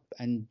come up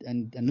and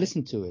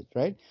listen to it,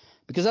 right?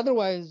 Because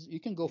otherwise you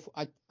can go for,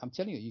 I'm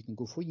telling you, you can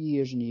go for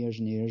years and years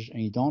and years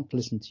and you don't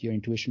listen to your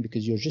intuition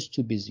because you're just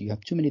too busy. You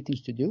have too many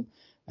things to do,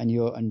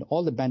 and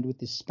all the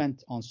bandwidth is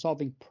spent on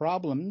solving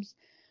problems.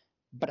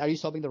 But are you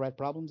solving the right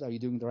problems? Are you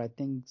doing the right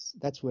things?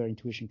 That's where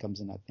intuition comes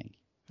in, I think.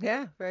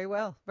 Yeah, very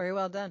well. Very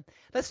well done.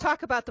 Let's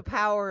talk about the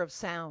power of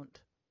sound.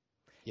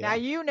 Now, Yeah.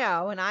 you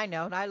know, and I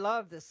know, and I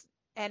love this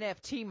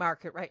NFT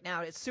market right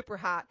now. It's super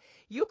hot.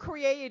 You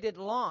created,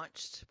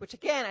 launched, which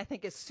again, I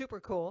think is super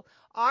cool,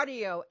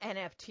 audio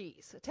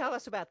NFTs. Tell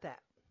us about that.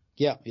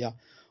 Yeah, yeah.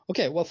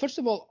 Okay, well, first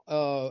of all,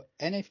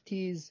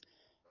 NFTs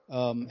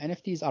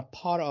are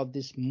part of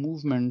this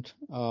movement,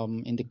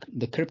 in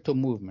the crypto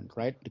movement,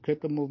 right? The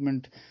crypto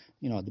movement,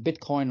 the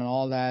Bitcoin and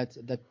all that.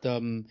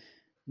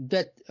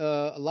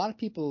 A lot of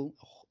people,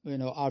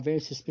 are very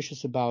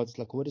suspicious about. It's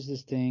like, what is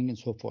this thing and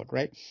so forth,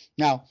 right?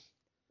 Now,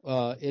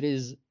 it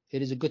is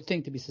a good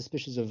thing to be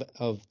suspicious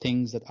of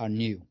things that are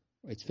new.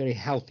 It's very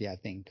healthy, I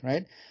think,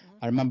 right? Mm-hmm.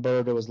 I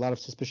remember there was a lot of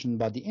suspicion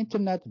about the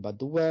internet, about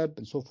the web,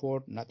 and so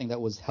forth, and I think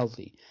that was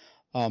healthy.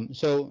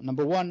 So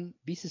number one,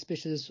 be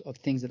suspicious of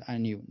things that are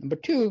new. Number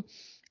two,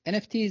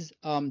 NFTs,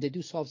 they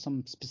do solve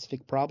some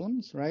specific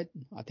problems, right?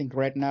 I think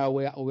right now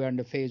we're in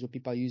the phase where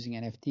people are using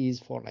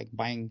NFTs for like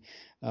buying,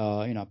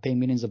 paying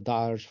millions of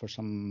dollars for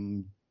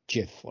some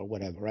GIF or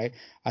whatever, right?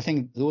 I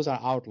think those are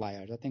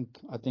outliers. I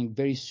think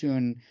very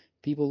soon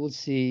people will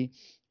see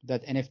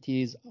that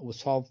NFTs will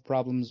solve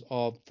problems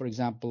of, for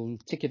example,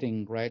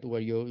 ticketing, right?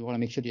 Where you want to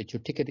make sure that your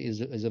ticket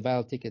is a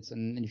valid ticket,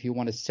 and if you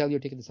want to sell your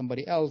ticket to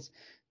somebody else,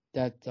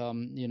 that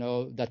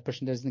that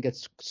person doesn't get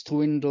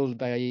swindled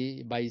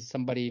by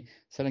somebody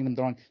selling them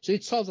the wrong. So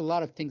it solves a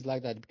lot of things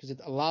like that because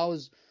it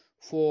allows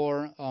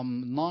for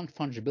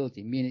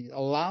non-fungibility, meaning it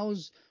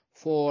allows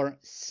for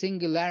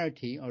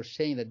singularity, or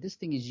saying that this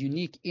thing is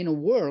unique in a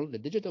world, the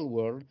digital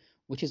world,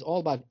 which is all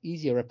about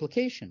easier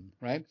replication,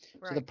 right?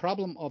 So the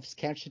problem of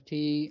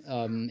scarcity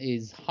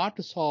is hard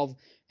to solve,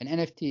 and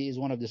NFT is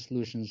one of the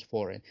solutions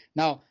for it.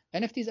 Now,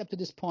 NFTs up to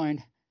this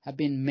point have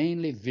been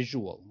mainly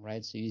visual,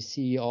 right? So you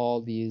see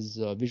all these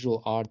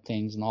visual art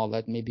things and all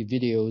that, maybe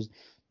videos,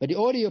 but the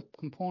audio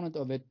component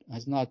of it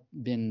has not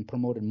been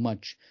promoted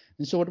much.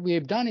 And so what we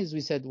have done is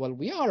we said, well,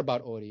 we are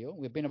about audio.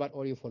 We've been about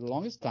audio for the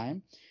longest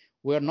time.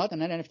 We're not an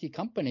NFT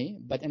company,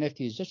 but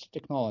NFT is just a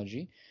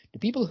technology. The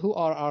people who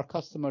are our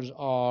customers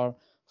are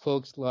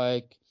folks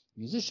like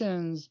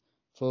musicians,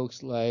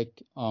 folks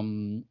like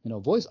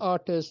voice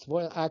artists,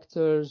 voice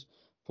actors,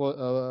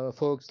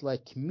 folks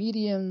like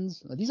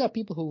comedians. These are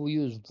people who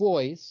use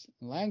voice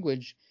and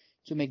language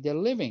to make their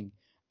living,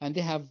 and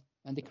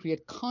they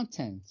create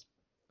content.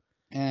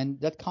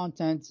 And that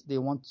content, they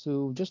want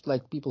to, just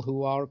like people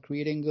who are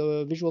creating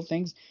visual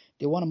things,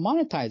 they want to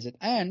monetize it.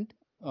 And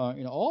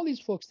all these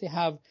folks, they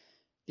have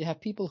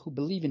people who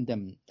believe in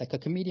them. Like a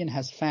comedian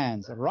has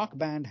fans, a rock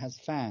band has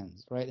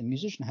fans, right? A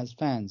musician has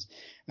fans,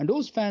 and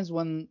those fans,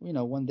 when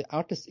the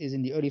artist is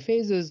in the early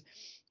phases,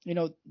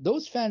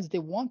 those fans, they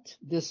want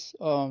this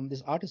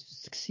artist to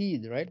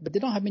succeed, right? But they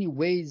don't have many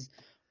ways,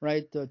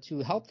 right, to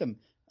help them.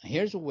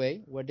 Here's a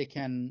way where they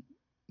can,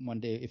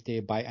 if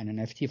they buy an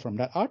NFT from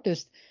that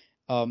artist,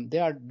 they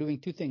are doing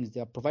two things.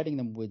 They are providing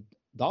them with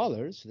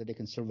dollars so that they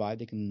can survive,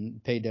 they can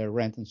pay their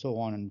rent and so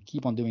on, and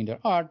keep on doing their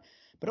art.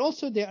 But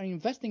also they are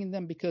investing in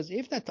them, because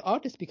if that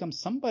artist becomes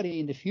somebody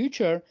in the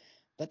future,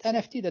 that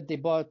NFT that they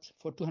bought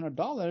for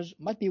 $200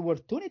 might be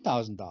worth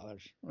 $20,000,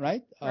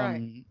 right?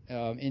 Right.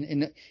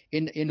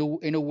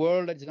 In a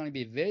world that is going to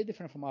be very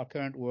different from our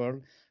current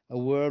world, a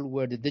world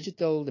where the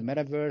digital, the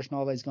metaverse, and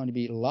all that is going to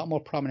be a lot more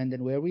prominent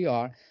than where we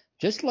are.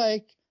 Just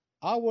like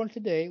our world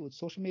today with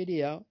social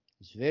media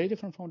is very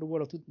different from the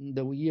world of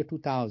the year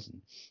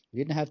 2000. We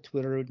didn't have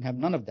Twitter, we didn't have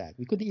none of that.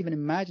 We couldn't even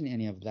imagine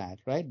any of that,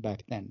 right,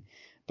 back then.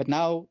 But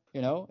now,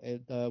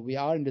 we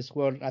are in this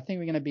world. I think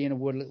we're going to be in a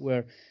world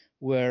where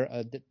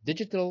the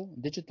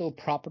digital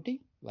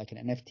property, like an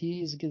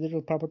NFT is a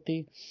digital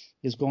property,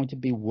 is going to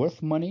be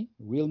worth money,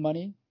 real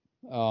money.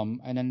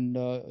 And then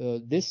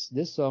these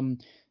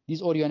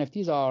audio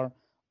NFTs are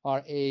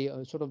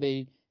a sort of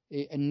a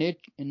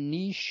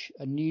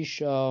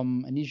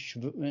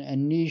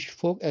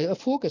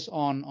focus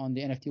on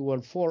the NFT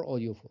world for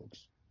audio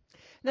folks.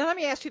 Now, let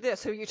me ask you this.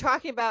 So you're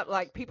talking about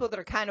like people that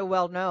are kind of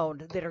well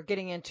known that are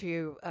getting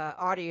into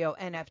audio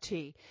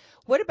NFT.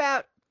 What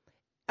about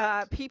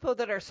people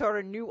that are sort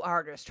of new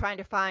artists trying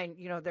to find,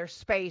 their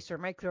space or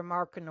make their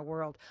mark in the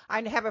world?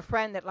 I have a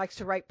friend that likes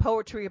to write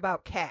poetry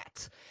about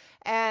cats.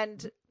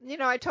 And,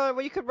 I told her,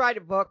 well, you could write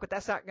a book, but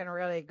that's not going to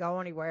really go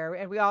anywhere.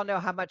 And we all know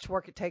how much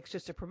work it takes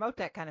just to promote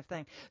that kind of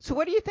thing. So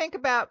what do you think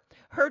about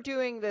her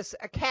doing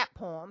a cat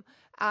poem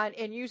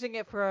and using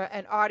it for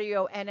an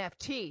audio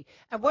NFT?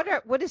 And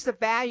what is the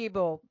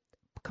valuable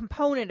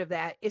component of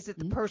that? Is it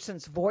the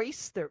person's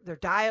voice, their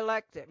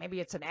dialect, maybe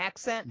it's an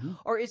accent,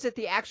 or is it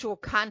the actual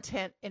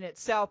content in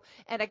itself?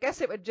 And I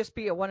guess it would just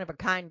be a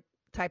one-of-a-kind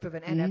type of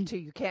an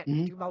NFT. You can't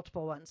do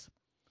multiple ones.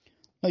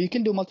 No, you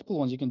can do multiple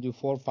ones. You can do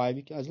 4 or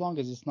 5, as long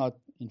as it's not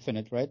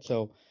infinite, right?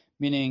 So,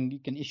 meaning you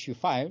can issue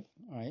 5,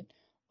 right?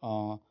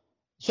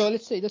 So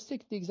let's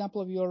take the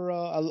example of your.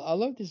 I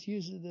love this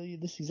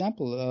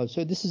example.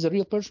 So this is a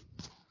real person.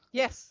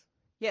 Yes,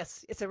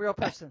 it's a real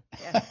person.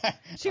 Yeah.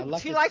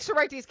 She likes to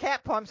write these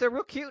cat poems. They're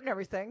real cute and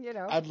everything,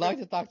 I'd like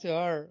to talk to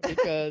her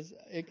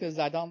because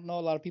I don't know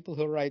a lot of people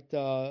who write.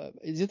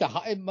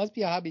 It must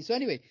be a hobby. So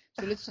anyway,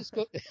 let's just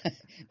go.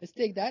 Let's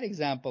take that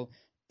example.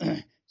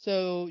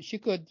 So she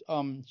could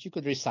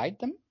recite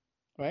them,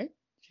 right?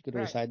 She could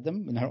recite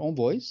them in her own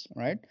voice,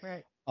 right?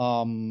 Right.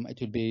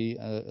 It would be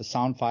a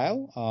sound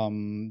file.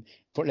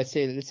 For let's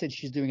say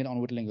she's doing it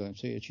on Witlingo,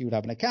 so she would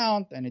have an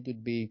account, and it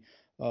would be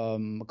a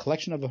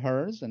collection of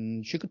hers,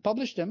 and she could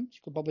publish them. She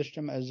could publish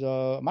them as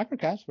a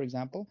microcast, for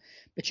example.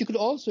 But she could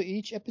also,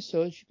 each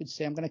episode, she could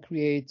say, I'm going to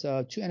create 2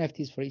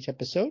 NFTs for each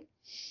episode,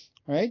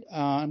 right?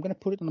 I'm going to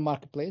put it on the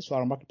marketplace. So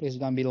our marketplace is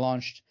going to be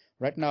launched.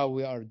 Right now,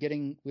 we're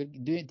doing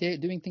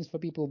things for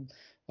people,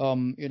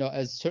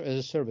 as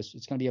a service.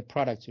 It's going to be a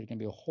product. So it's going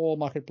to be a whole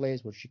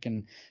marketplace where she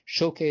can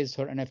showcase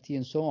her NFT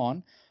and so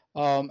on.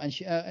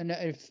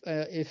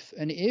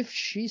 If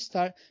she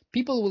start,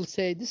 people will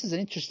say this is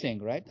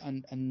interesting, right?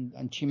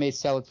 And she may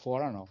sell it for,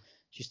 I don't know.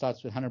 She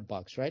starts with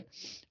 $100, right?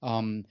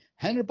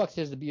 $100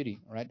 is the beauty,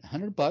 right?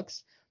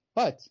 $100,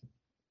 but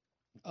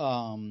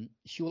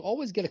she will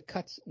always get a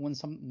cut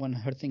when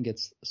her thing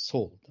gets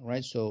sold,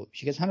 right? So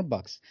she gets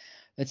 $100.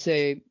 Let's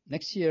say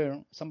next year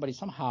somebody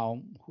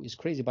somehow who is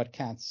crazy about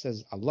cats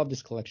says, I love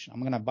this collection. I'm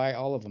going to buy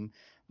all of them.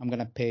 I'm going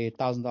to pay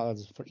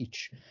 $1,000 for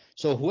each.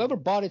 So whoever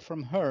bought it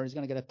from her is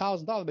going to get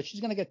 $1,000, but she's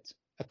going to get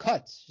a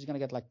cut. She's going to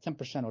get like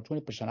 10% or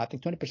 20%. I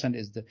think 20%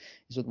 is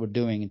what we're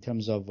doing in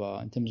terms of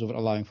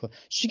allowing for.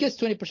 She gets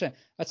 20%.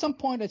 At some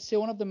point, let's say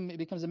one of them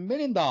becomes $1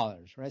 million,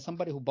 right?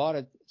 Somebody who bought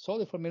it,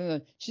 sold it for $1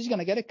 million. She's going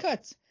to get a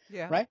cut,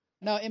 yeah. Right?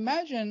 Now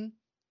imagine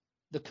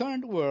the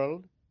current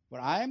world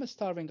where I am a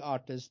starving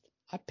artist.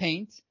 I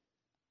paint,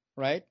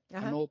 right?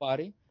 I'm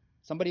nobody.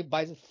 Somebody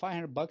buys it for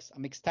 $500.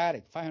 I'm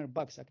ecstatic.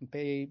 $500. I can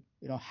pay,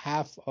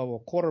 half or a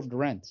quarter of the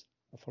rent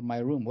for my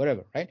room,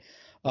 whatever, right?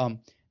 And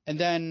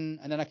then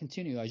I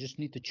continue. I just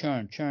need to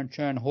churn.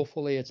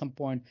 Hopefully at some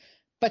point,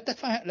 but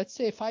let's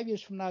say 5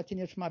 years from now, 10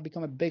 years from now, I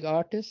become a big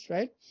artist,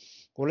 right?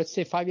 Or let's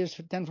say 5 years,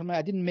 10 from now,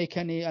 I didn't make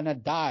any and I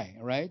die,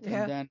 right?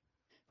 Yeah.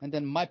 And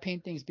then my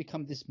paintings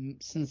become this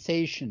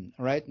sensation,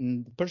 right?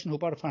 And the person who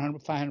bought it for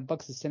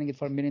 $500 is selling it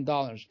for $1 million.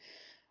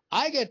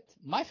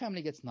 My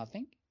family gets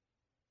nothing.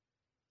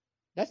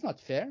 That's not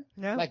fair.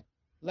 No.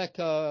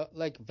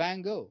 Like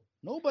Van Gogh.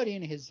 Nobody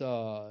in his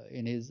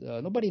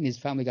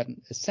family got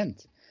a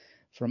cent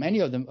from any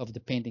of the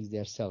paintings they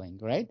are selling,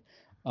 right?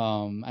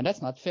 And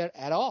that's not fair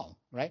at all,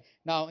 right?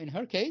 Now, in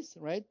her case,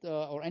 right,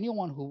 or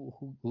anyone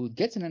who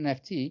gets an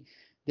NFT,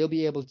 they'll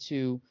be able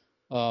to,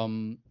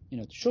 to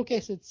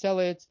showcase it, sell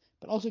it,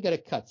 but also get a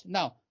cut.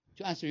 Now,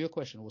 to answer your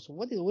question, so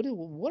what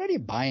are they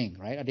buying,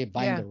 right? Are they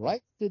buying the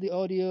rights to the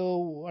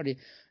audio?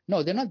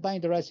 No, they're not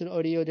buying the rights to the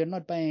audio. They're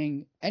not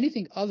buying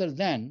anything other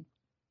than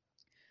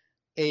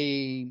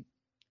a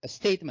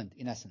statement,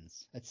 in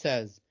essence, that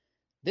says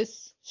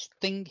this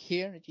thing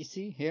here that you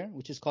see here,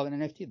 which is called an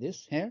NFT,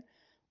 this here,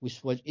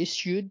 which was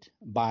issued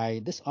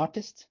by this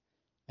artist,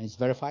 and it's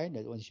verified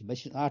that it was issued by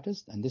this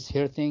artist, and this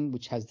here thing,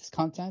 which has this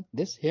content,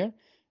 this here,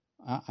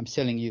 I'm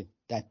selling you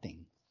that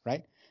thing,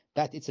 right?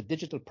 That it's a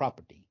digital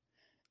property.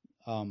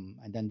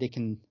 And then they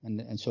can,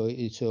 and so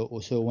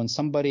when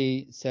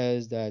somebody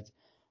says that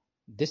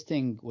this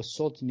thing was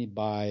sold to me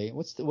by,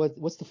 what's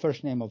the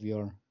first name of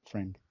your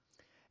friend?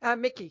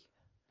 Mickey.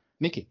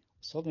 Mickey.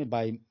 Sold me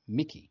by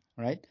Mickey,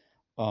 right?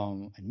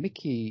 And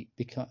Mickey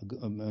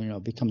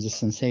becomes a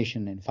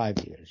sensation in 5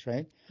 years,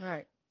 right?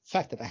 Right. The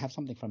fact that I have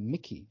something from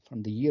Mickey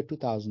from the year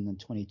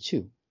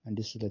 2022, and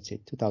this is, let's say,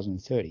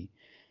 2030,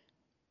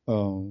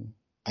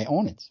 I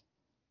own it.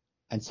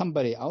 And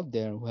somebody out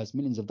there who has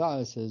millions of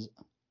dollars says,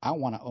 I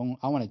want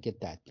to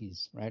get that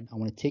piece, right? I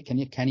want to take,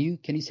 can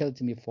you sell it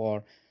to me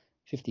for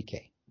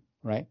 $50K,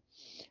 right?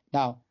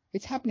 Now,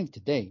 it's happening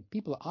today.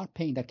 People are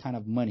paying that kind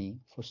of money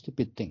for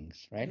stupid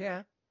things, right?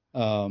 Yeah.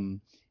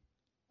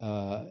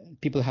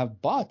 People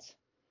have bought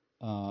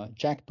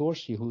Jack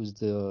Dorsey, who's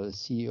the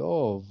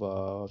CEO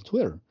of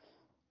Twitter.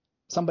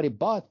 Somebody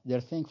bought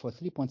their thing for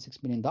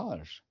 $3.6 million.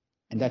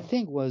 And that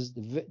thing was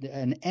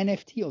an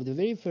NFT of the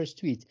very first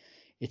tweet.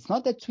 It's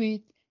not that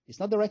tweet. It's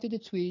not the right to the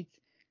tweet.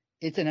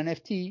 It's an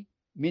NFT,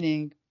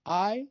 meaning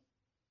I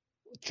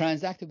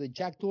transacted with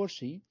Jack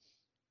Dorsey,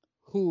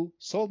 who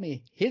sold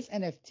me his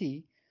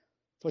NFT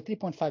for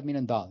 $3.5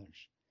 million.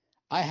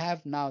 I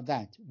have now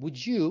that.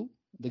 Would you,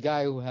 the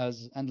guy who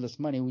has endless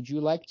money, would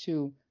you like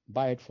to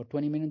buy it for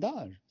 $20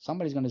 million?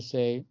 Somebody's going to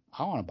say,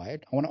 I want to buy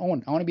it. I want to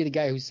own. I want to be the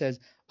guy who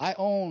says, I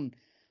own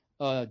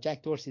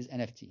Jack Dorsey's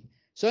NFT.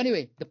 So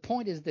anyway, the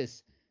point is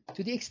this.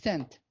 To the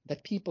extent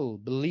that people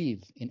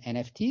believe in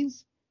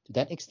NFTs, to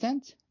that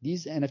extent,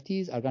 these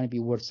NFTs are going to be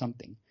worth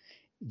something.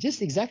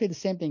 Just exactly the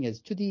same thing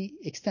as to the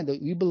extent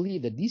that we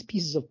believe that these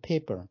pieces of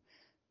paper,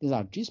 these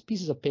are just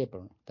pieces of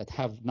paper that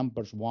have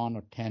numbers 1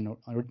 or 10 or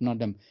written on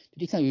them. To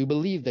the extent we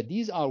believe that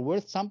these are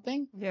worth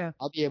something,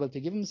 I'll be able to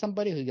give them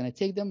somebody who's going to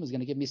take them, who's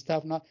going to give me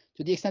stuff. Not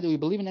to the extent that we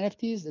believe in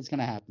NFTs, it's going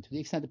to happen. To the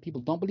extent that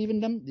people don't believe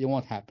in them, they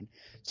won't happen.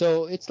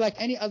 So it's like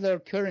any other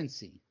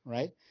currency,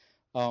 right?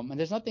 And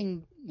there's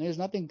nothing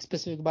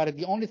specific about it.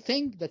 The only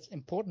thing that's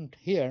important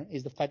here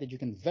is the fact that you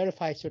can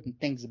verify certain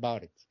things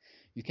about it.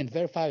 You can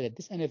verify that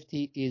this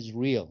NFT is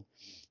real,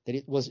 that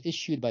it was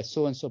issued by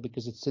so and so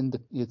because it's in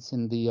the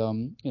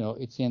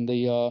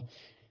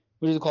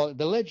what do you call it?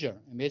 The ledger.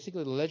 And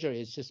basically, the ledger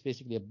is just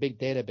basically a big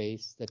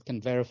database that can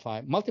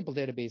verify multiple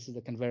databases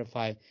that can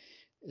verify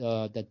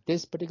that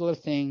this particular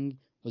thing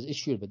was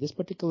issued by this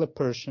particular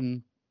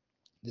person,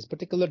 this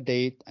particular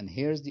date, and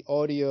here's the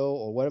audio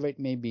or whatever it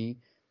may be.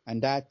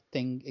 And that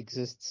thing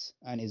exists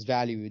and is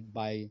valued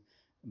by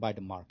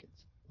the market.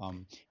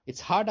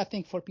 It's hard, I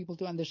think, for people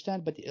to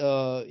understand. But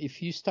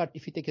if you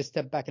take a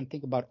step back and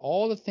think about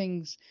all the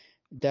things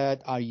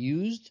that are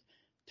used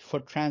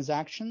for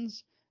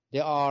transactions, they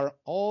are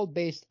all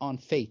based on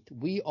faith.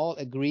 We all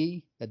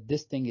agree that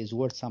this thing is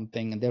worth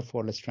something, and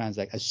therefore let's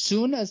transact. As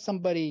soon as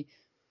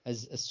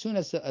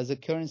a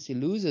currency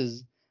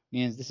loses,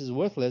 means this is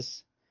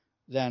worthless,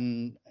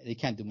 then they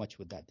can't do much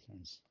with that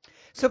currency.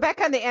 So back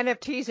on the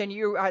NFTs, and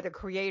you are the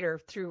creator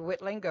through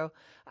Witlingo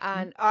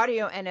on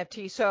audio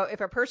NFT. So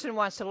if a person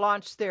wants to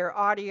launch their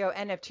audio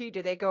NFT,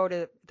 do they go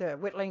to the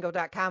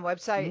witlingo.com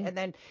website and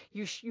then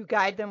you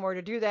guide them where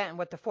to do that and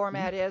what the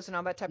format is and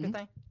all that type of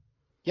thing?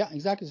 Yeah,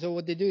 exactly. So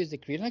what they do is they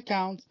create an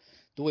account.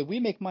 The way we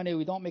make money,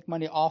 we don't make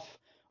money off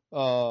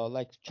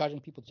like charging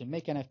people to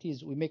make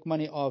NFTs. We make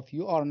money off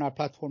you are on our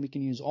platform. You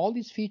can use all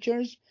these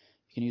features.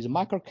 You can use a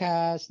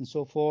microcast and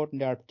so forth,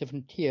 and there are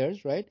different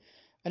tiers, right?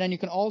 And then you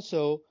can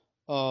also,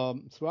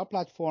 through our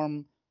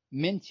platform,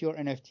 mint your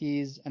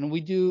NFTs. And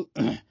we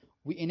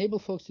enable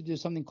folks to do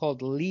something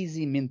called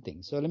lazy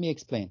minting. So let me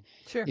explain.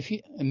 Sure. If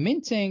you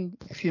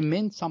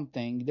mint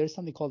something, there's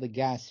something called a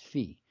gas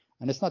fee.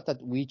 And it's not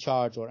that we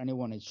charge or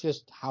anyone, it's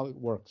just how it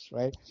works,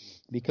 right?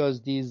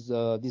 Because these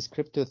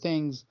crypto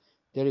things,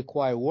 they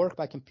require work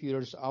by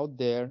computers out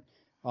there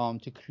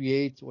to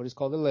create what is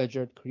called a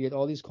ledger, create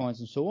all these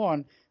coins and so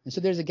on. And so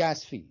there's a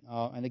gas fee.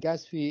 And the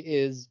gas fee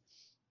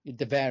it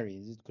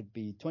varies. It could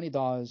be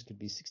 $20, could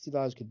be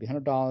 $60, could be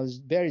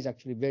 $100. Varies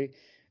actually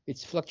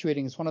it's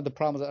fluctuating. It's one of the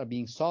problems that are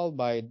being solved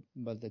by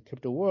the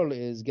crypto world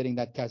is getting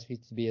that gas fee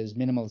to be as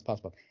minimal as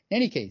possible. In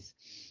any case,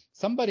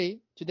 somebody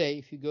today,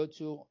 if you go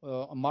to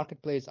a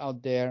marketplace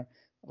out there,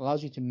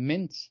 allows you to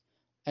mint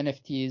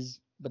NFTs,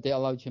 but they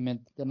allow you to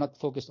mint. They're not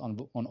focused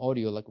on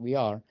audio like we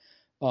are.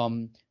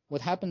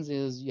 What happens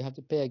is you have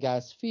to pay a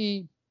gas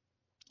fee,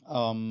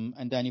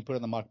 and then you put it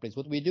on the marketplace.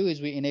 What we do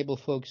is we enable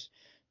folks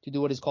to do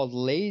what is called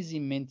lazy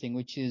minting,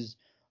 which is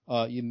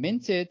you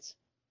mint it,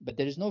 but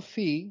there is no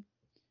fee.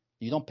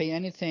 You don't pay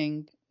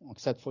anything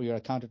except for your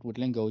account at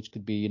Witlingo, which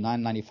could be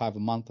 $9.95 a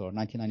month or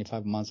 $19.95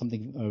 a month,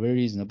 something very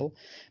reasonable.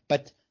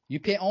 But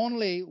you pay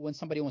only when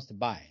somebody wants to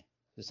buy.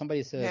 So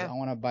somebody says, I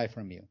want to buy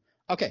from you.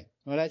 Okay,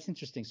 well, that's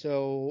interesting.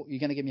 So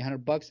you're going to give me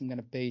 $100. I'm going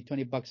to pay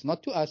 $20,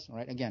 not to us,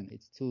 right? Again,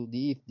 it's to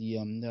the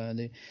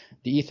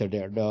ether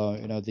there,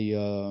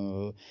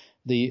 the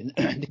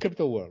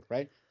crypto world,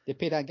 right? They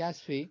pay that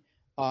gas fee.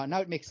 Now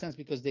it makes sense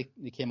because they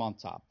came on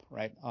top,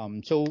 right?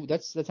 So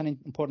that's an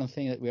important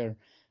thing that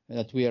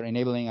we are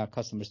enabling our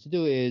customers to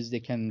do is they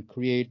can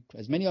create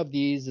as many of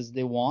these as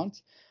they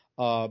want,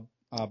 but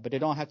they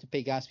don't have to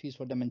pay gas fees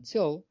for them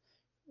until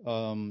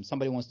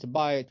somebody wants to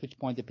buy, at which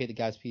point they pay the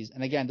gas fees.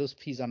 And again, those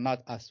fees are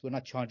not us. We're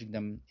not charging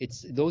them.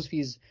 It's those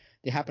fees,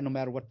 they happen no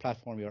matter what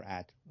platform you're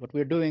at. What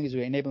we're doing is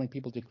we're enabling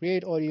people to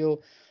create audio,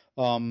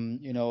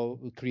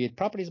 create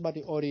properties about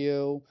the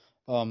audio,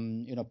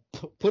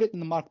 put it in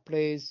the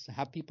marketplace,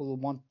 have people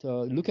want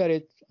to look at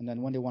it, and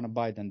then when they want to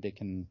buy, then they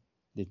can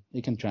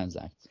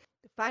transact.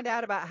 Find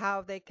out about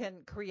how they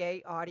can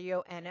create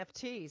audio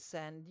NFTs.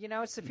 And,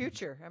 it's the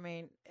future. I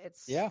mean,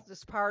 it's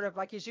just part of,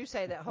 like as you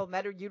say, that whole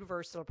meta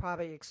universe will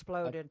probably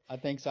explode. I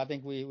think so. I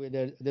think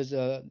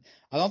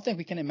I don't think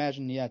we can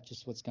imagine yet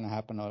just what's going to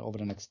happen over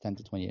the next 10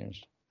 to 20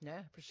 years.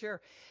 Yeah, for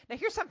sure. Now,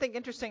 here's something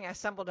interesting I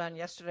stumbled on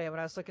yesterday when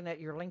I was looking at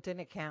your LinkedIn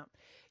account.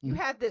 You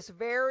have this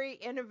very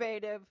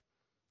innovative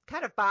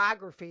kind of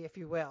biography, if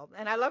you will.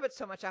 And I love it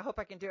so much. I hope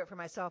I can do it for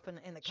myself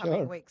in the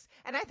coming weeks.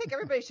 And I think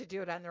everybody should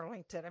do it on their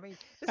LinkedIn. I mean,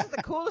 this is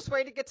the coolest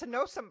way to get to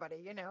know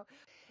somebody,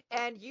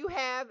 And you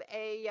have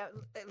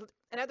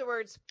in other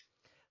words,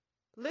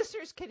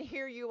 listeners can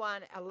hear you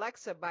on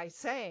Alexa by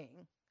saying,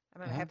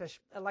 I'm going to have to,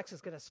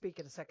 Alexa's going to speak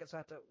in a second, so I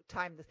have to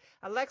time this.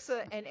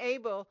 Alexa,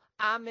 enable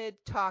Ahmed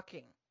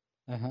talking.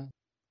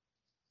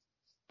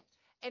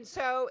 And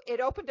so it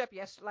opened up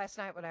last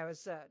night when I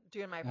was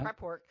doing my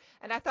prep work,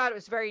 and I thought it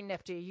was very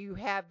nifty. You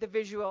have the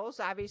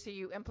visuals. Obviously,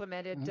 you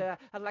implemented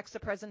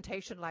Alexa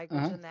presentation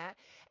language in that.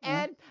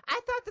 And I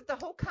thought that the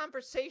whole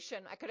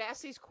conversation, I could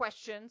ask these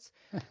questions,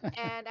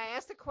 and I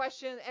asked the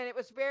question, and it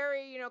was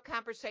very,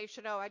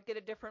 conversational. I'd get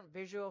a different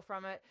visual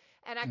from it,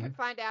 and I could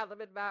find out a little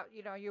bit about,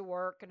 your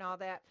work and all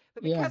that.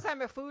 But because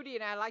I'm a foodie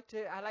and I like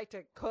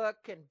to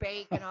cook and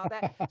bake and all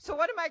that, so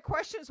one of my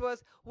questions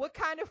was, what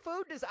kind of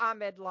food does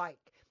Ahmed like?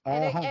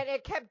 And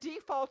it kept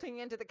defaulting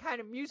into the kind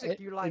of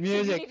music you like.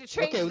 Music. So you need to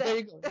change that. There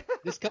you go.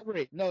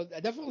 Discovery. No,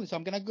 definitely. So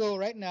I'm going to go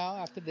right now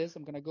after this.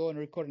 I'm going to go and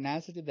record an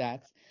answer to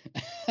that.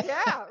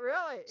 Yeah,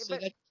 really.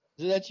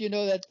 so that you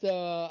know that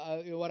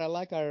what I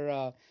like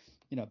are,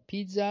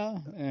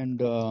 pizza and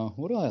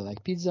what do I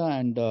like? Pizza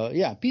and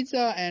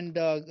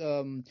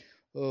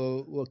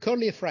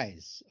curly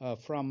fries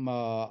from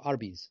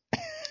Arby's.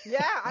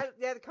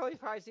 The curly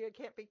fries, you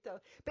can't beat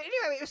those. But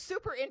anyway, it was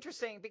super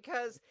interesting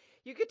because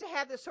you get to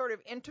have this sort of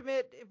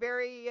intimate,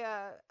 very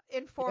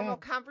informal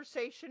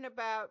conversation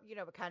about,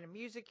 what kind of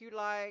music you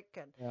like,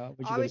 and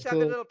always have a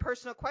little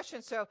personal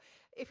question. So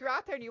if you're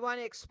out there and you want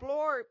to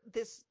explore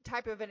this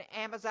type of an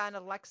Amazon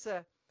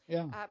Alexa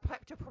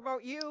to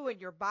promote you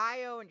and your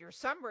bio and your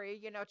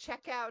summary,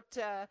 check out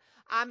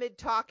Ahmed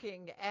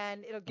Talking,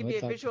 and it'll give you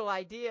a visual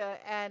idea.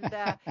 And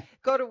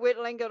go to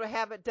Witlingo to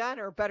have it done,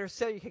 or better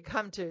still, you could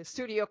come to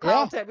Studio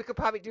Carlton. We could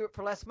probably do it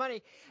for less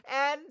money,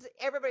 and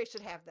everybody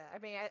should have that. I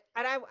mean,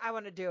 I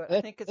want to do it.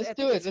 I think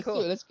it's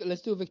cool.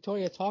 Let's do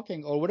Victoria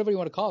Talking, or whatever you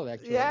want to call it.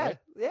 Actually, right?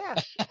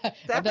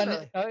 Definitely. And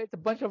then, it's a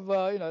bunch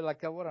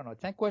of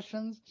 10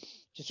 questions.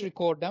 Just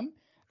record them.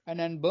 And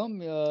then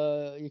boom,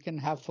 you can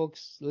have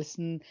folks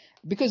listen,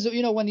 because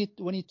when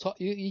you talk,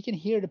 you can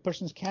hear the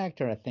person's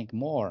character, I think,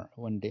 more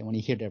when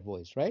you hear their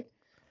voice, right?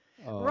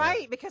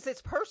 Right, because it's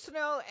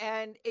personal,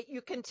 and you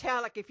can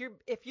tell, like if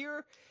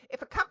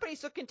a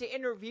company's looking to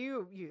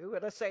interview you,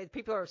 let's say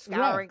people are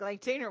scouring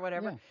LinkedIn or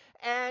whatever,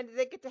 and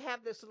they get to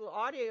have this little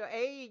audio.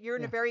 You're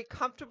in a very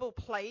comfortable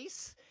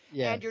place, and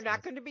Yes, you're not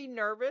yes. going to be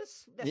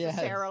nervous Yes.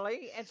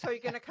 necessarily, and so you're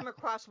going to come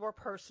across more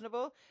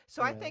personable.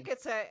 So I Right. think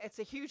it's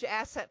a huge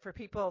asset for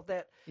people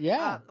that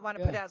Yeah. want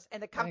to put Yeah. out,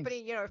 and the Thanks.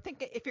 company,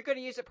 think if you're going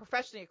to use it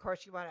professionally, of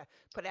course, you want to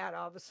put out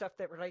all the stuff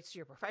that relates to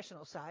your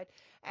professional side.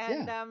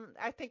 And Yeah.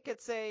 I think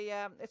it's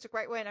a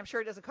great way, and I'm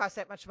sure it doesn't cost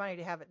that much money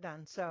to have it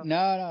done. So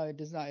No, no, it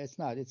does not. It's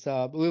not. It's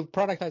we've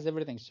productized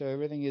everything, so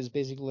everything is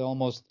basically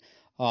almost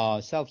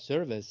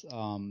self-service.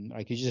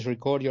 Like you just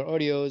record your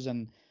audios,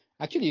 and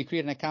actually you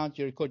create an account,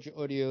 you record your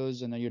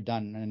audios, and then you're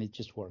done, and it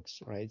just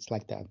works, right? It's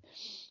like that.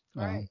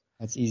 right.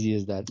 As easy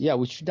as that. Yeah,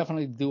 we should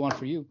definitely do one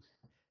for you.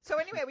 So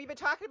anyway, we've been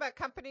talking about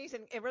companies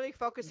and really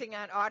focusing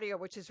on audio,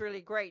 which is really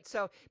great.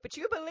 So, but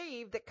you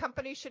believe that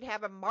companies should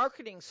have a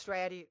marketing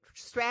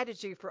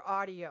strategy for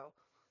audio.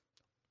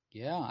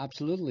 Yeah,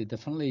 absolutely,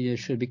 definitely you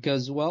should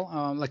because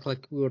well, like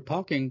we were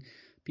talking,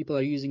 people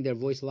are using their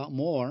voice a lot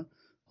more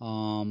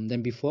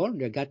than before.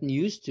 They're gotten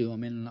used to. I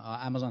mean,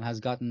 Amazon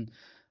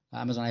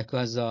Echo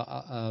has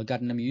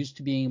gotten them used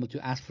to being able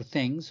to ask for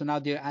things. So now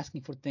they're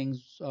asking for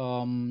things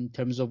in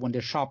terms of when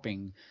they're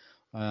shopping.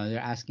 They're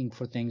asking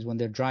for things when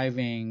they're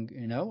driving,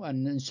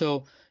 and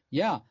so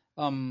yeah,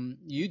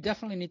 you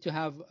definitely need to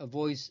have a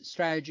voice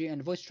strategy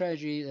and a voice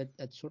strategy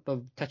that sort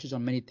of touches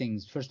on many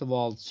things. First of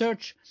all,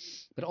 search,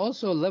 but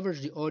also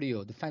leverage the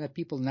audio. The fact that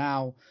people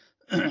now,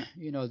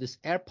 this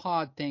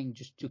AirPod thing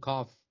just took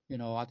off.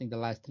 I think the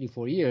last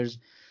 3-4 years.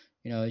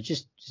 It's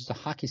just a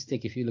hockey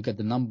stick if you look at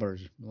the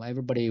numbers.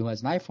 Everybody who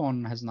has an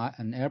iPhone has not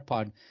an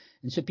AirPod,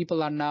 and so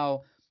people are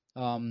now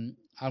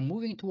are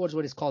moving towards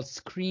what is called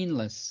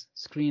screenless,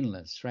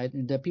 right?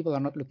 And the people are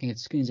not looking at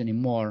screens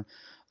anymore.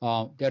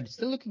 They're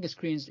still looking at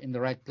screens in the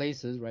right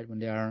places, right? When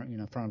they are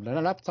in front of their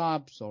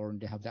laptops or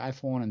they have the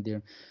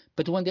iPhone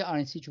but when they are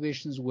in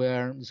situations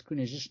where the screen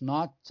is just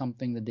not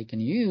something that they can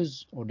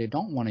use or they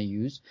don't want to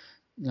use,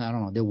 I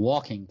don't know, they're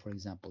walking, for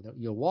example.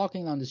 You're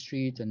walking on the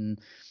street and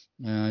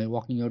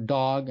walking your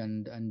dog,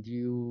 and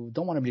you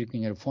don't want to be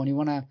looking at a phone.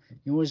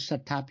 You just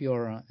tap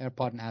your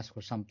AirPod and ask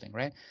for something,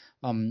 right?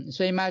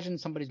 So imagine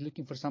somebody's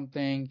looking for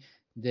something.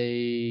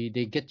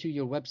 They get to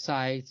your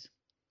website.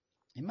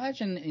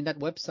 Imagine in that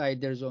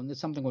website there's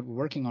something what we're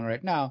working on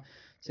right now.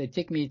 Say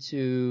take me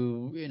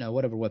to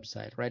whatever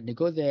website, right? And they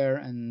go there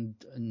and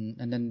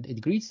then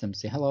it greets them.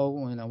 Say hello,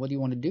 what do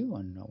you want to do?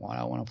 And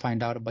I want to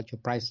find out about your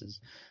prices.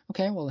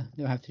 Okay, well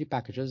they have 3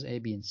 packages A,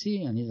 B, and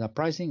C, and these are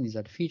pricing, these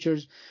are the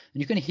features,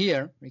 and you can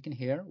hear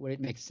where it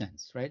makes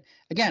sense, right?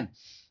 Again,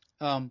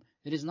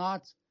 it is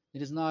not.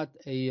 It is not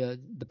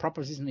the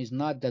proposition is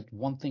not that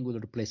one thing will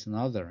replace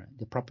another.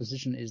 The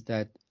proposition is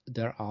that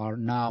there are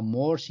now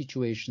more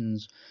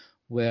situations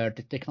where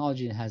the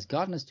technology has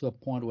gotten us to a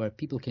point where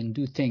people can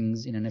do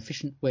things in an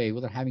efficient way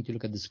without having to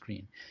look at the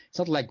screen. It's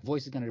not like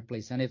voice is going to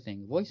replace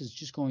anything. Voice is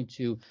just going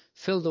to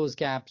fill those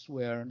gaps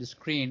where the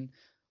screen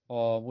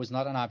was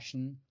not an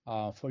option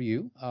for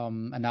you,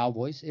 and now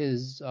voice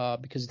is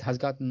because it has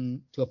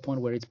gotten to a point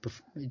where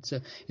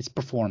it's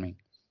performing.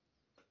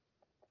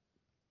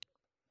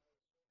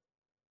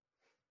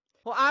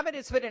 Well, Ahmed,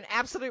 it's been an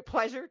absolute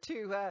pleasure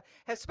to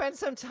have spent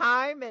some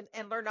time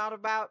and learn all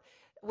about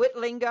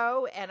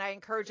Witlingo, and I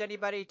encourage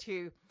anybody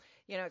to,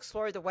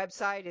 explore the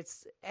website.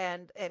 It's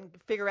and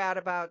figure out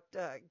about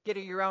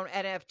getting your own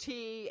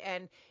NFT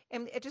and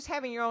just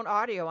having your own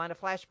audio on a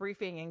flash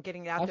briefing and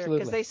getting it out there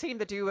because Absolutely. they seem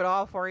to do it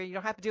all for you. You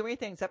don't have to do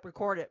anything except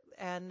record it.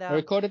 And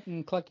Record it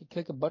and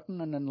click a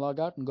button and then log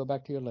out and go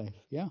back to your life.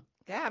 Yeah.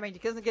 yeah, I mean,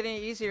 it doesn't get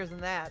any easier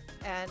than that.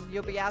 And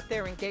you'll be out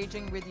there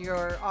engaging with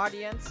your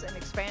audience and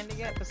expanding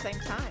it at the same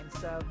time.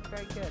 So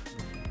very good.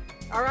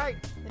 All right.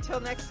 Until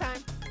next time,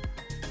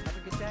 have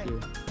a good day. Thank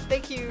you.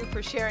 Thank you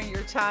for sharing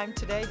your time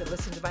today to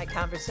listen to my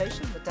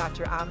conversation with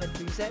Dr. Ahmed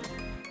Bouzet.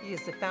 He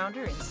is the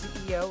founder and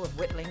CEO of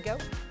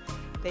Witlingo.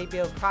 They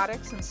build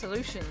products and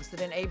solutions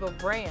that enable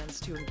brands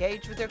to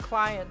engage with their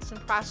clients and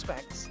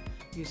prospects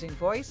using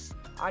voice,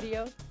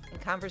 audio,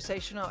 and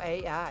conversational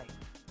AI.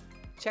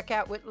 Check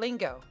out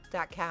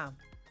witlingo.com.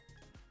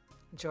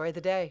 Enjoy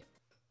the day.